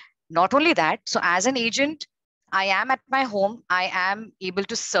 Not only that, so as an agent, I am at my home, I am able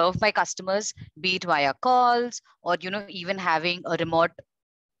to serve my customers, be it via calls or, even having a remote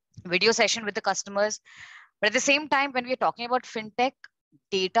video session with the customers. But at the same time, when we're talking about fintech,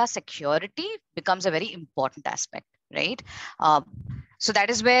 data security becomes a very important aspect, right? So that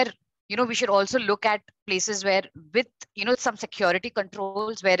is where, we should also look at places where with, some security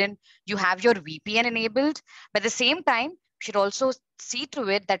controls wherein you have your VPN enabled, but at the same time, should also see to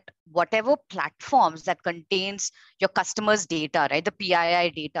it that whatever platforms that contains your customers' data, right, the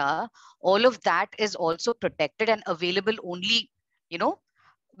PII data, all of that is also protected and available only,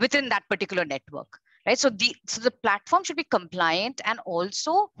 within that particular network, right? So the platform should be compliant and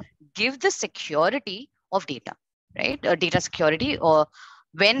also give the security of data, right? Data security, or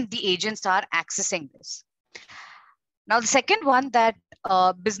when the agents are accessing this. Now, the second one that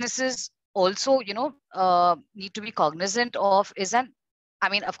businesses also, need to be cognizant of is I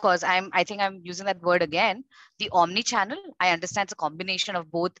mean, of course, I think I'm using that word again, the omni-channel. I understand it's a combination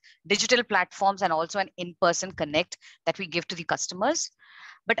of both digital platforms and also an in-person connect that we give to the customers.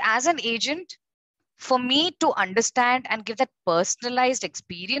 But as an agent, for me to understand and give that personalized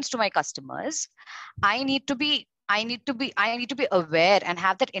experience to my customers, I need to be aware and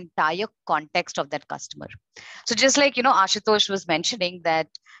have that entire context of that customer. So just like, Ashutosh was mentioning that,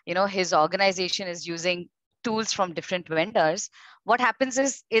 his organization is using tools from different vendors. What happens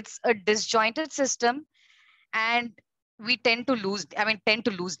is it's a disjointed system, and we tend to lose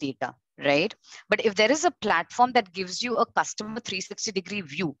data, right? But if there is a platform that gives you a customer 360-degree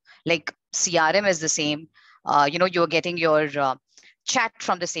view, like CRM is the same, you're getting your chat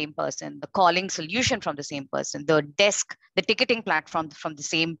from the same person, the calling solution from the same person, the desk, the ticketing platform from the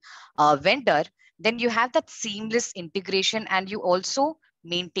same vendor, then you have that seamless integration, and you also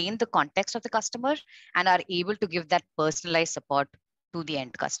maintain the context of the customer and are able to give that personalized support to the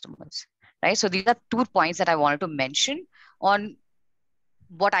end customers, right? So these are 2 points that I wanted to mention on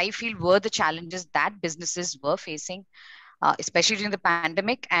what I feel were the challenges that businesses were facing, especially during the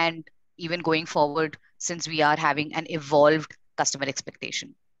pandemic and even going forward, since we are having an evolved customer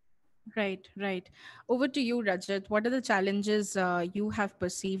expectation. Right, right. Over to you, Rajat. What are the challenges you have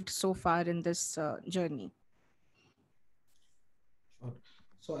perceived so far in this journey? Sure.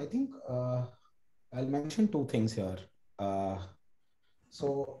 So I think I'll mention two things here. Uh,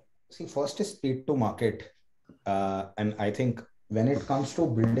 so see, first is speed to market, and I think when it comes to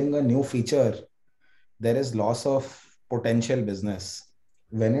building a new feature, there is loss of potential business.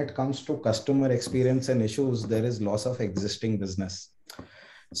 When it comes to customer experience and issues, there is loss of existing business.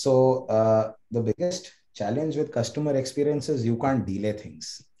 So the biggest challenge with customer experience is you can't delay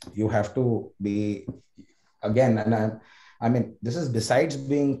things. You have to be again, and I mean, this is besides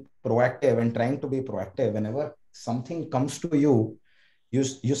being proactive and trying to be proactive. Whenever something comes to you,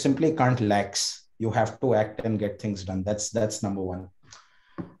 you simply can't lax. You have to act and get things done. That's number one.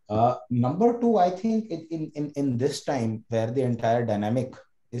 Number two, I think in this time where the entire dynamic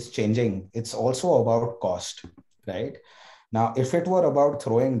is changing, it's also about cost, right? Now, if it were about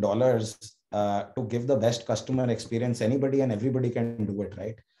throwing dollars to give the best customer experience, anybody and everybody can do it,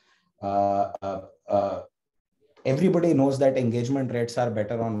 right? Uh, uh, uh, Everybody knows that engagement rates are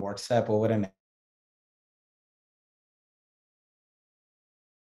better on WhatsApp over an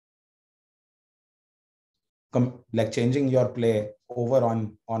like changing your play over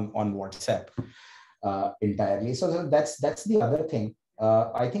on WhatsApp entirely. So that's the other thing.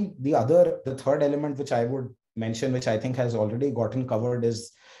 I think the third element which I would mention, which I think has already gotten covered,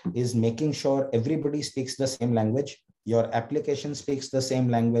 is making sure everybody speaks the same language. Your application speaks the same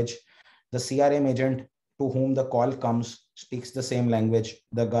language. The CRM agent to whom the call comes speaks the same language.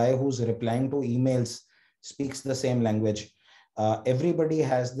 The guy who's replying to emails speaks the same language. Everybody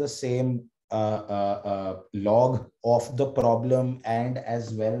has the same log of the problem, and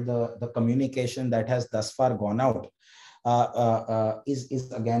as well the communication that has thus far gone out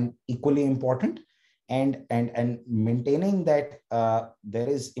is again equally important, and maintaining that there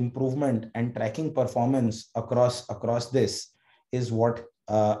is improvement and tracking performance across this is what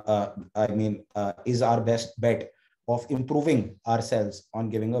I mean is our best bet of improving ourselves on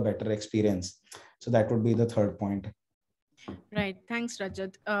giving a better experience. So that would be the third point. Right. Thanks,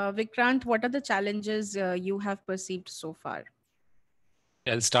 Rajat. Vikrant, what are the challenges you have perceived so far?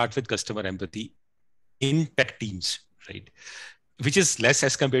 I'll start with customer empathy in tech teams, right? Which is less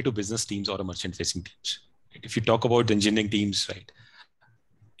as compared to business teams or a merchant facing teams. If you talk about engineering teams, right?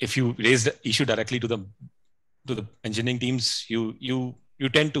 If you raise the issue directly to the engineering teams, you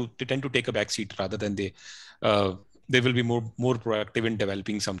tend to take a backseat rather than they will be more proactive in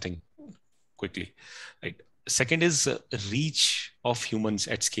developing something quickly, right? Second is reach of humans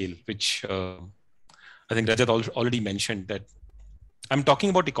at scale, which I think Rajat already mentioned that. I'm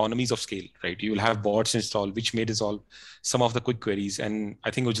talking about economies of scale, right? You will have bots installed, which may resolve some of the quick queries. And I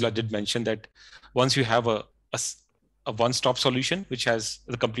think Ujjwala did mention that once you have a one-stop solution, which has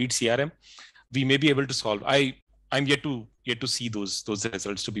the complete CRM, we may be able to solve. I'm yet to see those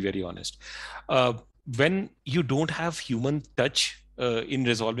results, to be very honest. When you don't have human touch in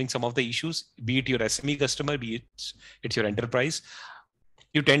resolving some of the issues, be it your SME customer, be it's your enterprise,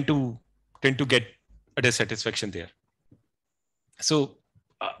 you tend to get a dissatisfaction there. So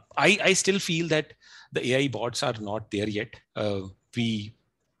I still feel that the AI bots are not there yet. We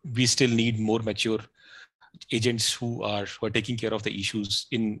still need more mature agents who are taking care of the issues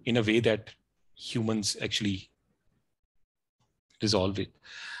in a way that humans actually resolve it.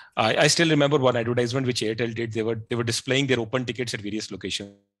 I still remember one advertisement which Airtel did. They were displaying their open tickets at various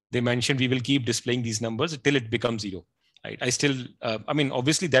locations. They mentioned we will keep displaying these numbers till it becomes zero. Right? I still, I mean,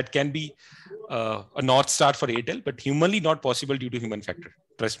 obviously that can be a North Star for Airtel, but humanly not possible due to human factor.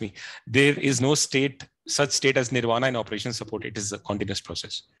 Trust me, there is no such state as nirvana in operation support. It is a continuous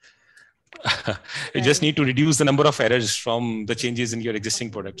process. You just need to reduce the number of errors from the changes in your existing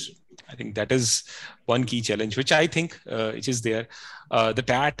products. I think that is one key challenge, which I think which is there. The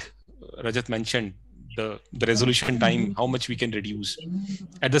TAT, Rajat mentioned, the resolution time, how much we can reduce.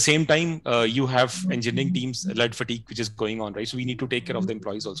 At the same time, you have engineering teams, lead fatigue, which is going on, right? So we need to take care of the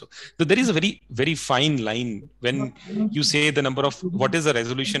employees also. So there is a very, very fine line when you say the number of what is the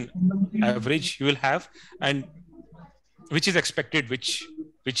resolution average you will have, and which is expected, which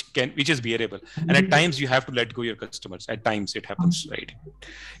is bearable. And at times you have to let go your customers. At times it happens, right?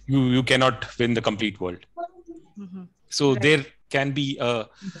 You cannot win the complete world. Mm-hmm. So right. There can be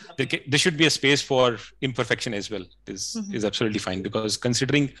there should be a space for imperfection as well. This is absolutely fine, because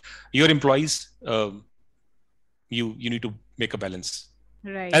considering your employees, you need to make a balance.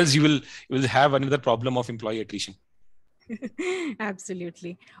 Right. Else you will have another problem of employee attrition.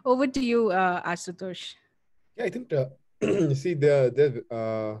 Absolutely. Over to you, Ashutosh. Yeah, I think see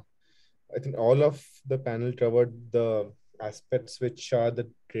I think all of the panel covered the aspects which are the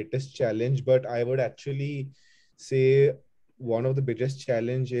greatest challenge, but I would actually say one of the biggest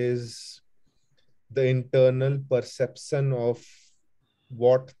challenge is the internal perception of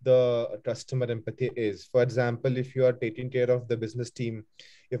what the customer empathy is. For example, if you are taking care of the business team,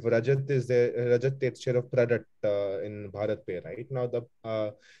 if Rajat is there, Rajat takes care of product in Bharat Pay, right? Now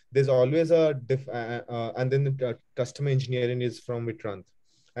there's always a and then the customer engineering is from Vikrant,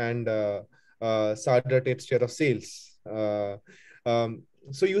 and Sadra takes care of sales.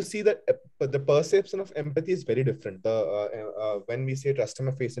 So you see that the perception of empathy is very different. When we say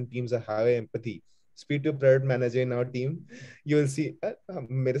customer facing teams are high empathy, speak to product manager in our team, you will see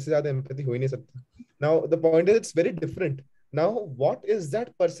मेरे से ज़्यादा empathy हो ही नहीं सकता. Now the point is it's very different. Now what is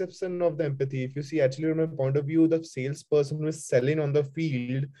that perception of the empathy? If you see, actually from my point of view, the salesperson who is selling on the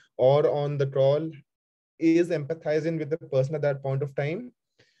field or on the call is empathizing with the person at that point of time.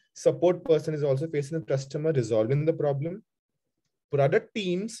 Support person is also facing the customer, resolving the problem. Product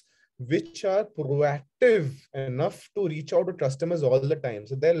teams which are proactive enough to reach out to customers all the time.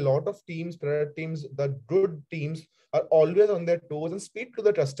 So there are a lot of teams, product teams, the good teams are always on their toes and speak to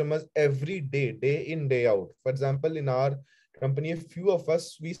the customers every day, day in, day out. For example, in our company, a few of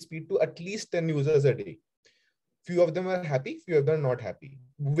us, we speak to at least 10 users a day. Few of them are happy, few of them are not happy,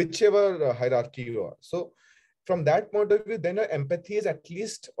 whichever hierarchy you are. So from that point of view, then your empathy is at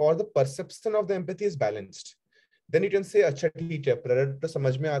least, or the perception of the empathy is balanced. Then you can say, अच्छा ठीक है, product तो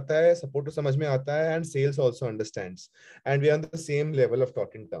समझ में आता है, support तो समझ में आता है, and sales also understands, and we are on the same level of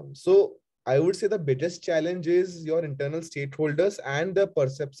talking terms. So I would say the biggest challenge is your internal stakeholders and the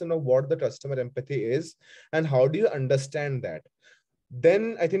perception of what the customer empathy is, and how do you understand that.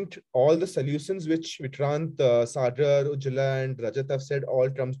 Then I think all the solutions which Vikrant, Sadhar, Ujjwala, and Rajat have said all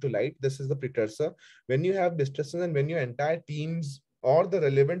comes to light. This is the precursor. When you have discussions and when your entire teams or the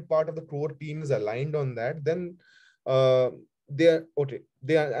relevant part of the core team is aligned on that, then they are okay.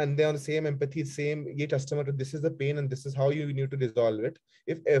 They are on the same empathy, same ye customer. This is the pain, and this is how you need to resolve it.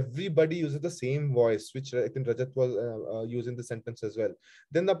 If everybody uses the same voice, which I think Rajat was using the sentence as well,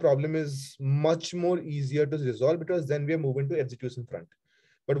 then the problem is much more easier to resolve, because then we are moving to execution front.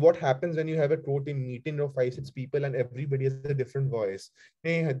 But what happens when you have a core team meeting of 5-6 people and everybody has a different voice?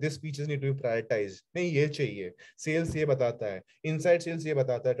 Hey, this speeches need to be prioritized. Hey, ye chahiye. Sales ye batata hai. Inside sales ye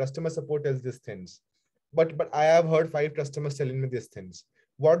batata hai. Customer support tells these things. But I have heard 5 customers telling me these things.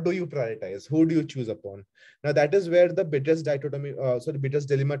 What do you prioritize? Who do you choose upon? Now that is where the biggest dichotomy, the biggest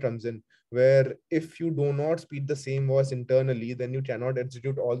dilemma comes in, where if you do not speak the same voice internally, then you cannot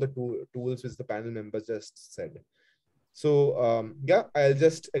execute all the tools which the panel members just said. So yeah, I'll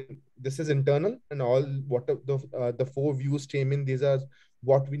just, this is internal, and all what the 4 views came in. These are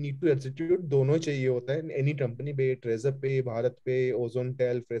what we need to execute. दोनों चाहिए होता है in any company, be it Razor Pay, Bharat Pay, Ozone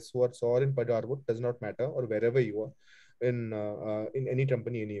Tel, Freshworks, or in Pajarwood, does not matter, or wherever you are in any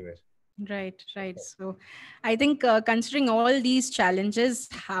company anywhere. Right, right. So I think considering all these challenges,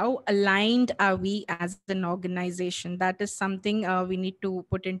 how aligned are we as an organization? That is something we need to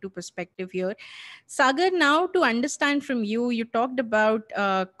put into perspective here. Sagar, now to understand from you, you talked about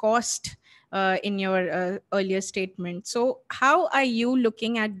cost in your earlier statement. So how are you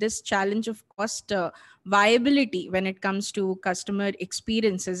looking at this challenge of cost viability when it comes to customer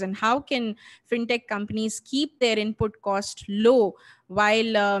experiences, and how can fintech companies keep their input cost low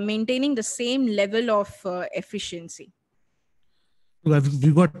while maintaining the same level of efficiency?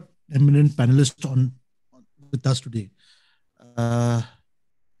 We've got eminent panelists on with us today.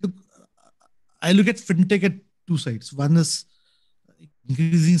 Look, I look at fintech at 2 sides. One is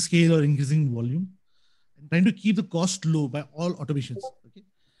increasing scale or increasing volume, and trying to keep the cost low by all automations. Okay,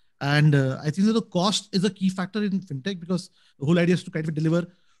 and I think that the cost is a key factor in fintech, because the whole idea is to kind of deliver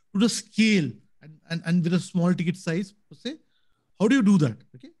to the scale and with a small ticket size. Say, how do you do that?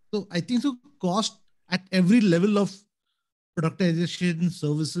 Okay, so I think so cost at every level of productization,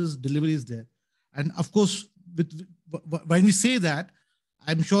 services, delivery is there. And of course, when we say that,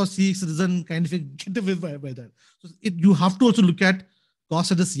 I'm sure CX doesn't kind of get away by that. So you have to also look at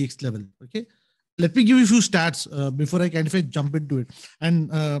cost at the CX level. Okay, let me give you a few stats before I kind of jump into it.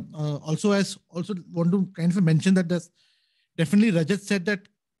 And also want to kind of mention that there's definitely Rajat said that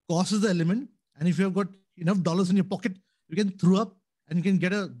cost is the element, and if you have got enough dollars in your pocket, you can throw up and you can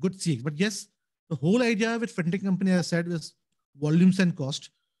get a good CX. But yes, the whole idea with fintech company, as I said, is volumes and cost.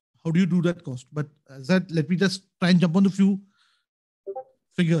 How do you do that cost? But as I said, let me just try and jump on a few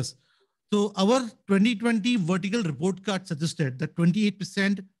figures. So our 2020 vertical report card suggested that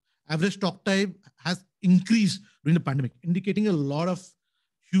 28% average talk time has increased during the pandemic, indicating a lot of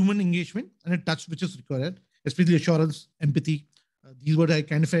human engagement and a touch which is required, especially assurance, empathy. These were I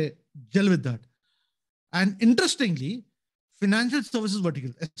kind of gel with that. And interestingly, financial services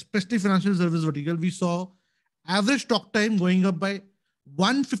vertical, especially financial services vertical, we saw average talk time going up by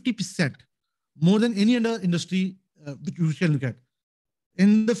 150%, more than any other industry which you can look at.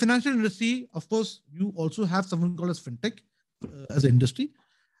 In the financial industry, of course, you also have something called as fintech as an industry.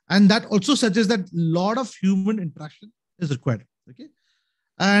 And that also suggests that a lot of human interaction is required. Okay.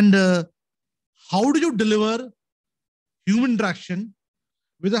 And how do you deliver human interaction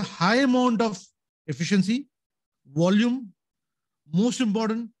with a high amount of efficiency, volume, most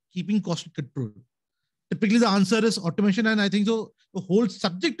important, keeping cost control? Typically, the answer is automation. And I think so the whole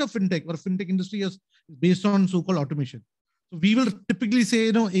subject of fintech or fintech industry is based on so-called automation. So we will typically say,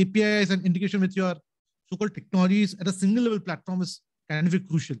 APIs and integration with your so-called technologies at a single level platform is kind of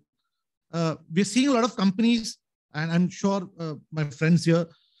crucial. We're seeing a lot of companies, and I'm sure my friends here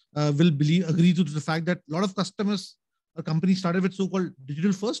will agree to the fact that a lot of customers or companies started with so-called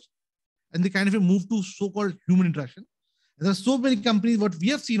digital first, and they kind of move to so-called human interaction. And there are so many companies, what we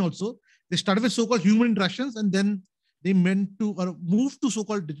have seen also, they started with so-called human interactions, and then they meant to or move to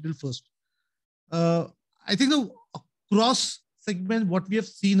so-called digital first. I think the cross segment, what we have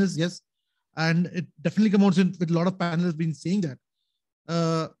seen is yes, and it definitely comes out with a lot of panelists been saying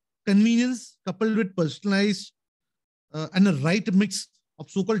that convenience coupled with personalized and a right mix of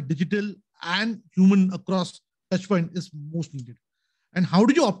so-called digital and human across touchpoint is most needed. And how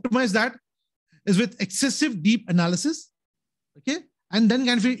do you optimize that? Is with excessive deep analysis, okay, and then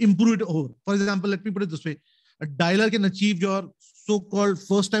can we improve it over. For example, let me put it this way: a dialer can achieve your so-called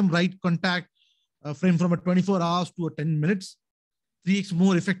first-time right contact frame from a 24 hours to a 10 minutes, 3x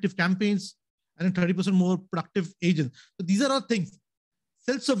more effective campaigns, and a 30% more productive agents. So these are all things.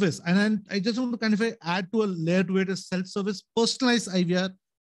 Self-service, and I just want to kind of add to a layer to it, is self-service. Personalized IVR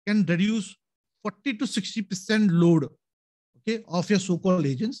can reduce 40 to 60% load, okay, of your so-called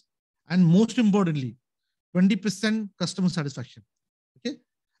agents, and most importantly, 20% customer satisfaction, okay.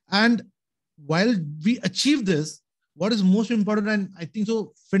 And while we achieve this, what is most important, and I think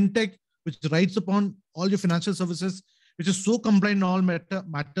so, fintech, which rides upon all your financial services, which is so compliant in all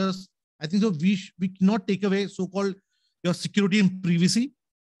matters, I think so we cannot take away so-called your security and privacy.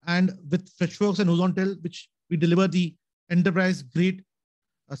 And with Freshworks and Ozontel, which we deliver the enterprise grade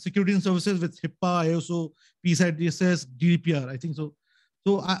security and services with HIPAA, ISO, PCI DSS, GDPR. I think so.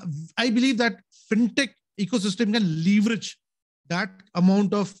 So I believe that fintech ecosystem can leverage that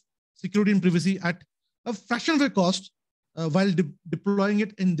amount of security and privacy at a fraction of a cost while deploying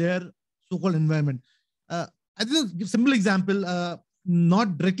it in their so-called environment. I think a simple example,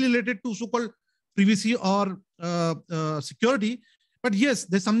 not directly related to so-called privacy or security, but yes,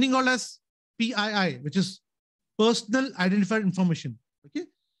 there's something called as PII, which is personal identified information. Okay,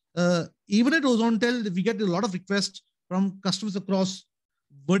 even at Ozontel, we get a lot of requests from customers across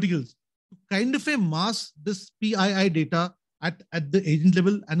verticals to kind of mask this PII data at the agent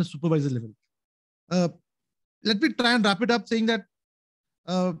level and the supervisor level. Let me try and wrap it up saying that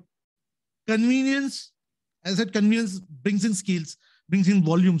convenience, as I said, convenience brings in skills, brings in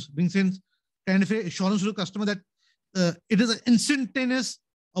volumes, brings in kind of assurance to the customer that it is an instantaneous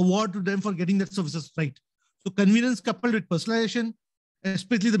award to them for getting that services right. So convenience coupled with personalization,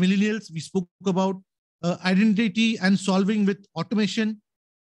 especially the millennials we spoke about, identity and solving with automation,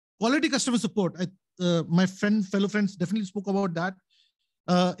 quality customer support. My fellow friends definitely spoke about that.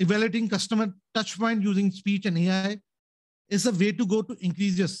 Evaluating customer touch point using speech and AI is a way to go to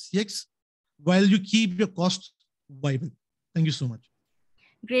increase your CX while you keep your costs viable. Thank you so much.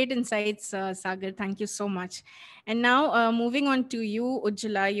 Great insights, Sagar. Thank you so much. And now moving on to you,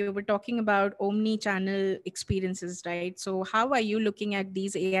 Ujjwala, you were talking about omni-channel experiences, right? So how are you looking at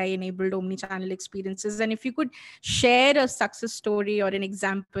these AI-enabled omni-channel experiences? And if you could share a success story or an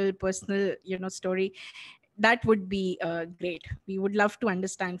example, personal, story, that would be great. We would love to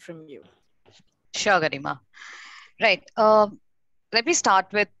understand from you. Sure, Garima. Right. Let me start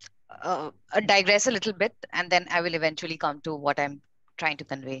with digress a little bit, and then I will eventually come to what I'm trying to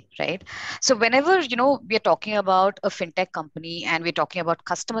convey, right? So whenever, we are talking about a fintech company and we're talking about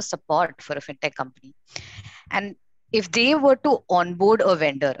customer support for a fintech company, and if they were to onboard a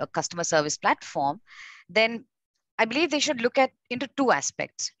vendor, a customer service platform, then I believe they should look at into two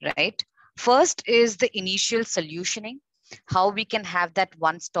aspects, right? First is the initial solutioning, how we can have that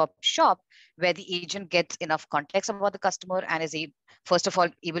one-stop shop where the agent gets enough context about the customer and is first of all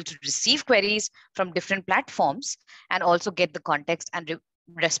able to receive queries from different platforms and also get the context and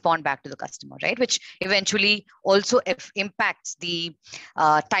respond back to the customer, right? Which eventually also impacts the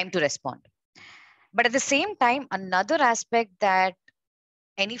time to respond. But at the same time, another aspect that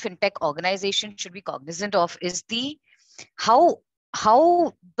any fintech organization should be cognizant of is the how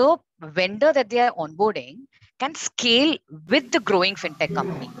the vendor that they are onboarding can scale with the growing fintech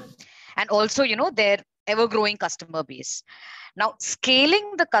company, and also their ever-growing customer base. Now,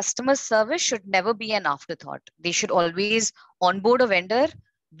 scaling the customer service should never be an afterthought. They should always onboard a vendor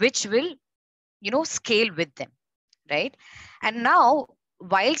which will, scale with them, right? And now,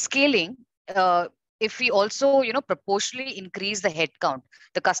 while scaling, if we also, proportionally increase the headcount,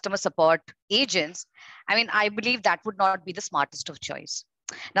 the customer support agents, I mean, I believe that would not be the smartest of choice.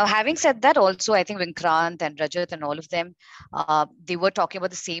 Now, having said that, also, I think Vinkrant and Rajat and all of them, they were talking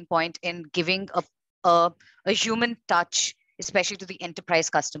about the same point in giving a human touch, especially to the enterprise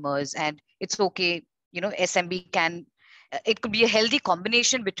customers. And it's okay, SMB can, it could be a healthy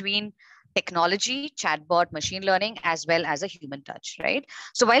combination between technology, chatbot, machine learning, as well as a human touch, right?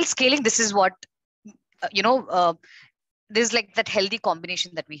 So while scaling, this is what, there's like that healthy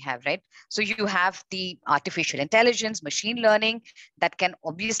combination that we have, right? So you have the artificial intelligence, machine learning that can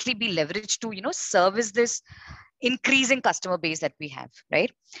obviously be leveraged to, service this increasing customer base that we have, right?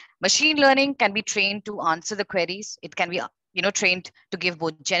 Machine learning can be trained to answer the queries. It can be, trained to give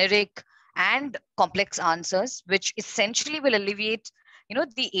both generic and complex answers, which essentially will alleviate,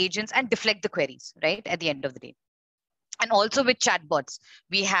 the agents and deflect the queries, right? At the end of the day. And also with chatbots,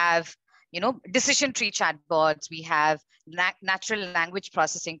 we have, decision tree chatbots, we have natural language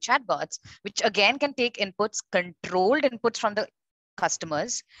processing chatbots, which again can take inputs, controlled inputs from the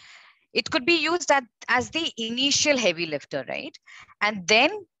customers. It could be used as the initial heavy lifter, right? And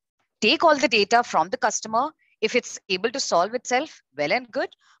then take all the data from the customer. If it's able to solve itself, well and good,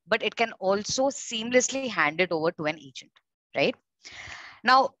 but it can also seamlessly hand it over to an agent, right?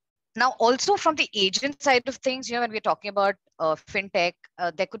 Now also from the agent side of things, when we're talking about fintech,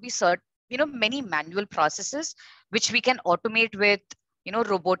 there could be certain, many manual processes which we can automate with,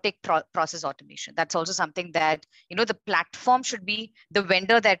 robotic process automation. That's also something that, the platform should be, the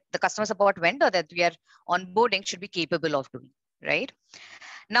vendor that the customer support vendor that we are onboarding should be capable of doing, right?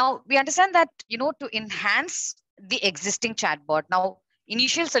 Now, we understand that, to enhance the existing chatbot, now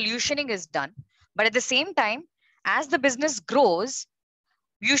initial solutioning is done, but at the same time, as the business grows,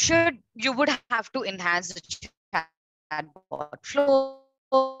 you would have to enhance the chatbot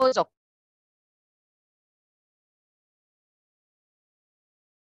flows or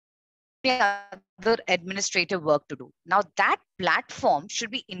other administrative work to do. Now that platform should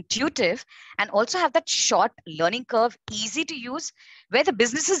be intuitive and also have that short learning curve, easy to use, where the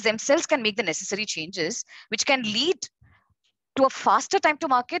businesses themselves can make the necessary changes, which can lead to a faster time to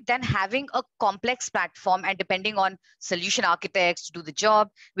market than having a complex platform and depending on solution architects to do the job,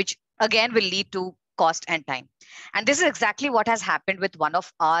 which again will lead to cost and time. And this is exactly what has happened with one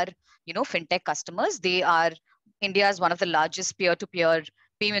of our, fintech customers. They are India's one of the largest peer-to-peer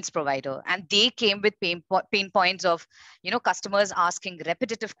payments provider, and they came with pain points of, customers asking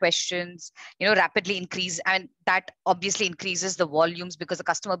repetitive questions, rapidly increase, and that obviously increases the volumes because the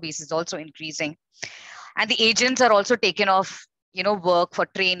customer base is also increasing. And the agents are also taken off, work for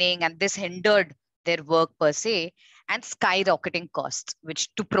training, and this hindered their work per se, and skyrocketing costs,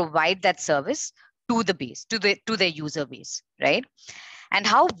 which to provide that service to the base, to their user base, right? And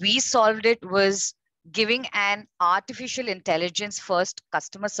how we solved it was giving an artificial intelligence first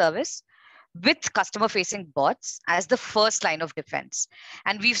customer service with customer facing bots as the first line of defense.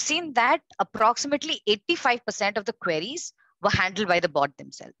 And we've seen that approximately 85% of the queries were handled by the bot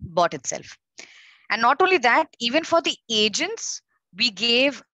itself. And not only that, even for the agents, we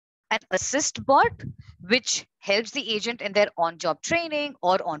gave an assist bot, which helps the agent in their on-job training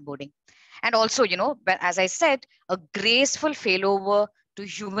or onboarding. And also, as I said, a graceful failover to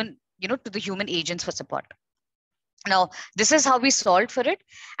to the human agents for support. Now, this is how we solved for it.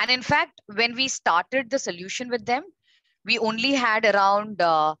 And in fact, when we started the solution with them, we only had around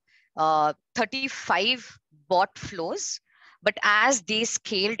 35 bot flows. But as they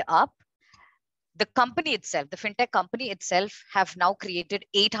scaled up, the company itself, the fintech company itself, have now created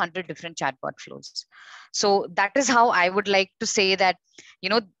 800 different chatbot flows. So that is how I would like to say that,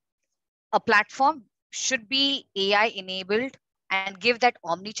 a platform should be AI enabled and give that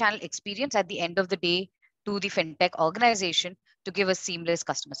omni-channel experience at the end of the day to the fintech organization to give a seamless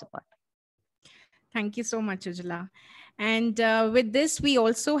customer support. Thank you so much, Ujala. And with this, we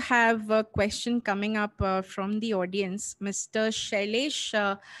also have a question coming up from the audience. Mr.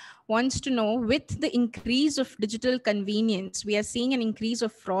 Shailesh wants to know, with the increase of digital convenience, we are seeing an increase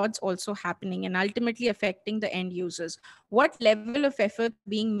of frauds also happening and ultimately affecting the end users. What level of effort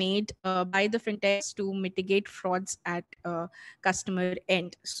being made by the fintechs to mitigate frauds at customer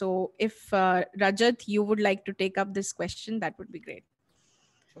end? So if Rajat, you would like to take up this question, that would be great.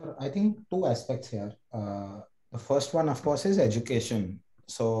 Sure. I think two aspects here. The first one, of course, is education.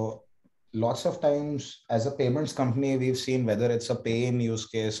 So lots of times as a payments company, we've seen whether it's a pay-in use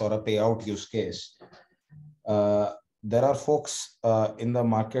case or a payout use case, There are folks in the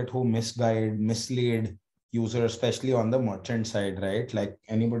market who misguide, mislead users, especially on the merchant side, right? Like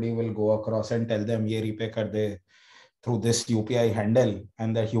anybody will go across and tell them, "Ye repay kar de through this UPI handle,"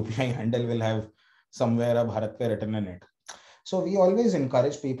 and that UPI handle will have somewhere a Bharat Pay written in it. So we always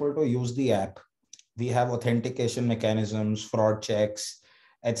encourage people to use the app. We have authentication mechanisms, fraud checks,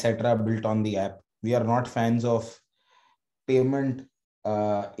 etc. built on the app. We are not fans of payment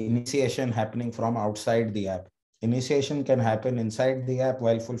initiation happening from outside the app. Initiation can happen inside the app,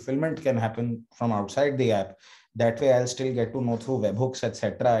 while fulfillment can happen from outside the app. That way, I'll still get to know through webhooks,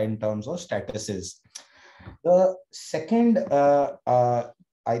 etc. in terms of statuses. The second,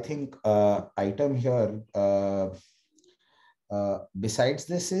 I think, item here, besides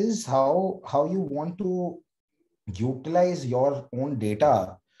this, is how you want to utilize your own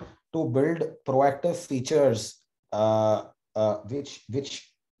data to build proactive features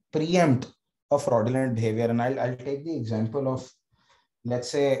which preempt a fraudulent behavior. And I'll take the example of, let's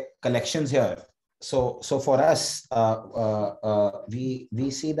say, collections here. So for us,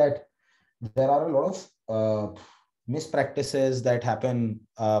 we see that there are a lot of mispractices that happen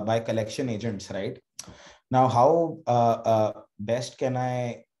by collection agents, right? Now, how best can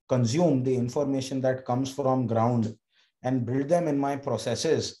I consume the information that comes from ground and build them in my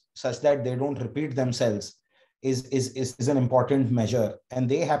processes such that they don't repeat themselves is an important measure. And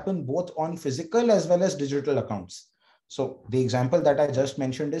they happen both on physical as well as digital accounts. So the example that I just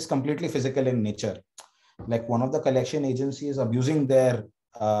mentioned is completely physical in nature. Like one of the collection agencies abusing their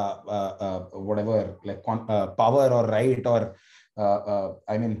whatever, like power or right, or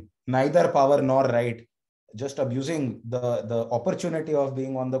I mean, neither power nor right, just abusing the opportunity of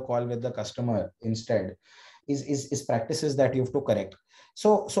being on the call with the customer instead is practices that you have to correct.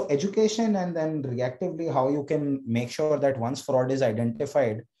 So education, and then reactively how you can make sure that once fraud is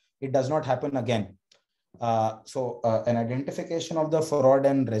identified, it does not happen again. An identification of the fraud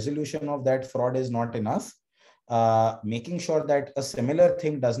and resolution of that fraud is not enough. Making sure that a similar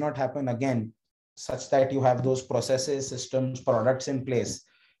thing does not happen again, such that you have those processes, systems, products in place,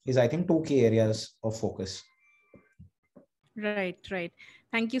 is, I think, two key areas of focus. Right.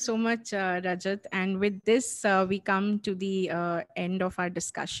 Thank you so much, Rajat. And with this, we come to the end of our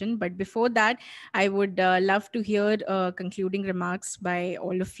discussion. But before that, I would love to hear concluding remarks by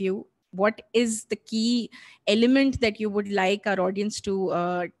all of you. What is the key element that you would like our audience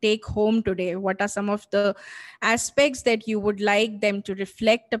to take home today? What are some of the aspects that you would like them to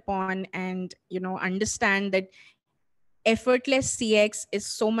reflect upon and, understand that effortless CX is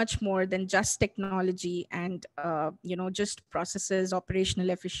so much more than just technology and just processes, operational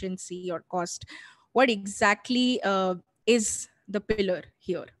efficiency or cost? What exactly is the pillar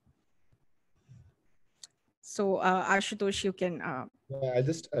here? So Ashutosh, you can I'll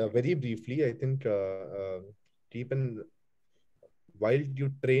just very briefly, I think, keep in, while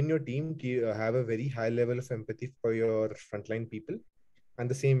you train your team, have a very high level of empathy for your frontline people. And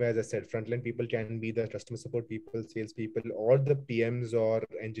the same way, as I said, frontline people can be the customer support people, sales people, or the PMs or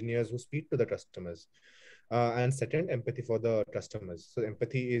engineers who speak to the customers. And second, empathy for the customers. So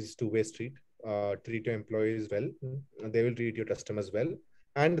empathy is two-way street. Treat your employees well, and they will treat your customers well.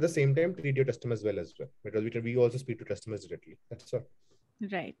 And at the same time, treat your customers well as well, because we also speak to customers directly. That's all.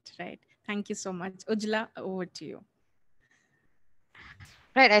 Right. Thank you so much. Ujjwala, over to you.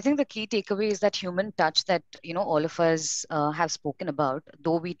 Right. I think the key takeaway is that human touch that, all of us have spoken about.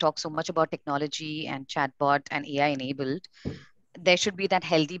 Though we talk so much about technology and chatbot and AI enabled, there should be that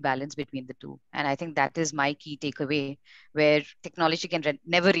healthy balance between the two. And I think that is my key takeaway, where technology can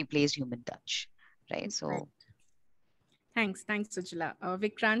never replace human touch. Right. So. Right. Thanks, Ujjwala.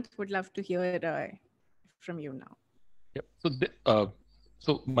 Vikrant, would love to hear from you now. Yep.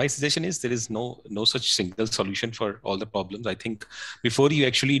 So my suggestion is there is no such single solution for all the problems. I think before you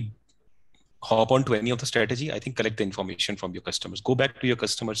actually hop onto any of the strategy, I think collect the information from your customers. Go back to your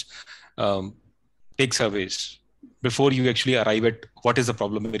customers, take surveys before you actually arrive at what is the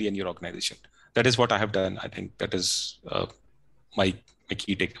problem area in your organization. That is what I have done. I think that is my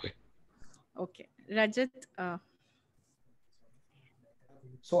key takeaway. Okay, Rajat.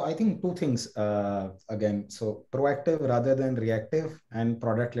 So I think two things again. So proactive rather than reactive, and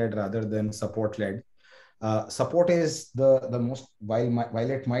product led rather than support led. Support is the most,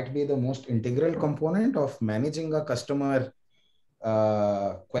 while it might be the most integral component of managing a customer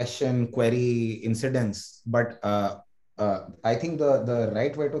question, query, incidents, but I think the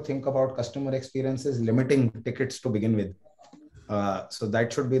right way to think about customer experience is limiting tickets to begin with. So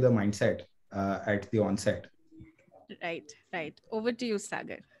that should be the mindset at the onset. Right. Over to you,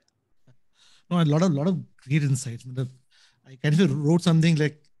 Sagar. No, a lot of great insights. I kind of wrote something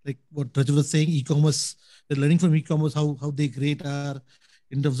like, like what Rajat was saying, e-commerce, they're learning from e-commerce how they great are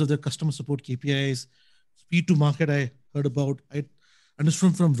in terms of their customer support KPIs, speed to market. I heard about. I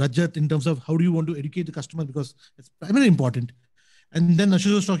understood from Rajat in terms of how do you want to educate the customer, because it's primarily important. And then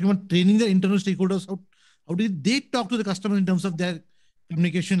Ashish was talking about training the internal stakeholders. How did they talk to the customer in terms of their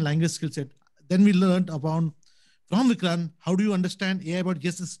communication language skill set? Then we learned about from Vikrant, how do you understand AI, but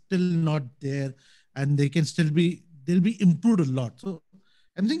yes, it's still not there, and they can still be, they'll be improved a lot. So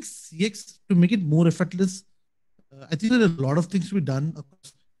I think CX to make it more effortless. I think there are a lot of things to be done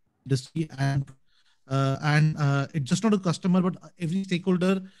across industry, and it's just not a customer, but every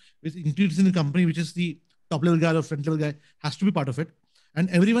stakeholder which includes in the company, which is the top level guy or front level guy, has to be part of it. And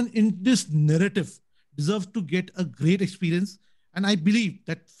everyone in this narrative deserves to get a great experience. And I believe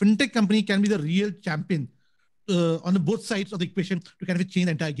that fintech company can be the real champion on the both sides of the equation to kind of change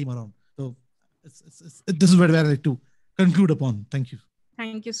the entire game around. So this is where I like to conclude upon. Thank you.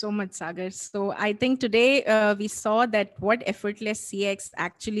 Thank you so much, Sagar. So I think today we saw that what effortless CX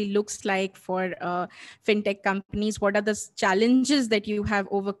actually looks like for fintech companies. What are the challenges that you have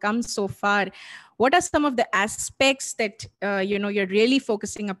overcome so far? What are some of the aspects that you're really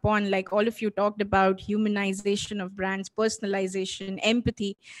focusing upon? Like all of you talked about humanization of brands, personalization,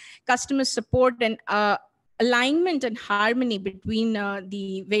 empathy, customer support, and alignment and harmony between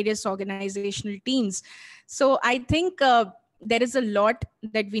the various organizational teams. So I think there is a lot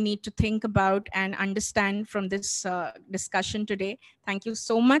that we need to think about and understand from this discussion today. Thank you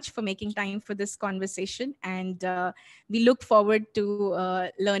so much for making time for this conversation. And we look forward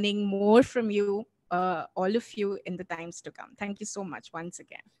to learning more from you, all of you, in the times to come. Thank you so much once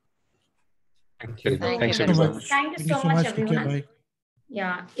again. Thank you. Thank Thanks you very so much. much. Thank you Thank you so so much, much. Take care. everyone. Bye.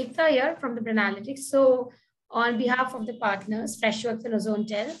 Yeah, Ikta here from the Analytics. So on behalf of the partners, Freshworks and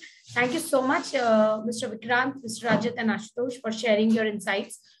OzoneTel, thank you so much, Mr. Vikrant, Mr. Rajat and Ashutosh, for sharing your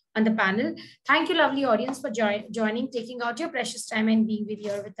insights on the panel. Thank you, lovely audience, for joining, taking out your precious time and being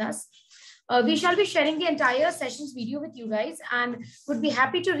here with us. We shall be sharing the entire session's video with you guys and would be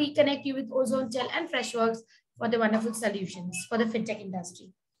happy to reconnect you with OzoneTel and Freshworks for the wonderful solutions for the fintech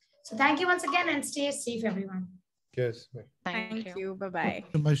industry. So thank you once again and stay safe, everyone. Yes. Thank you. Bye-bye. Thank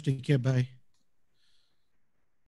you so much. Take care. Bye.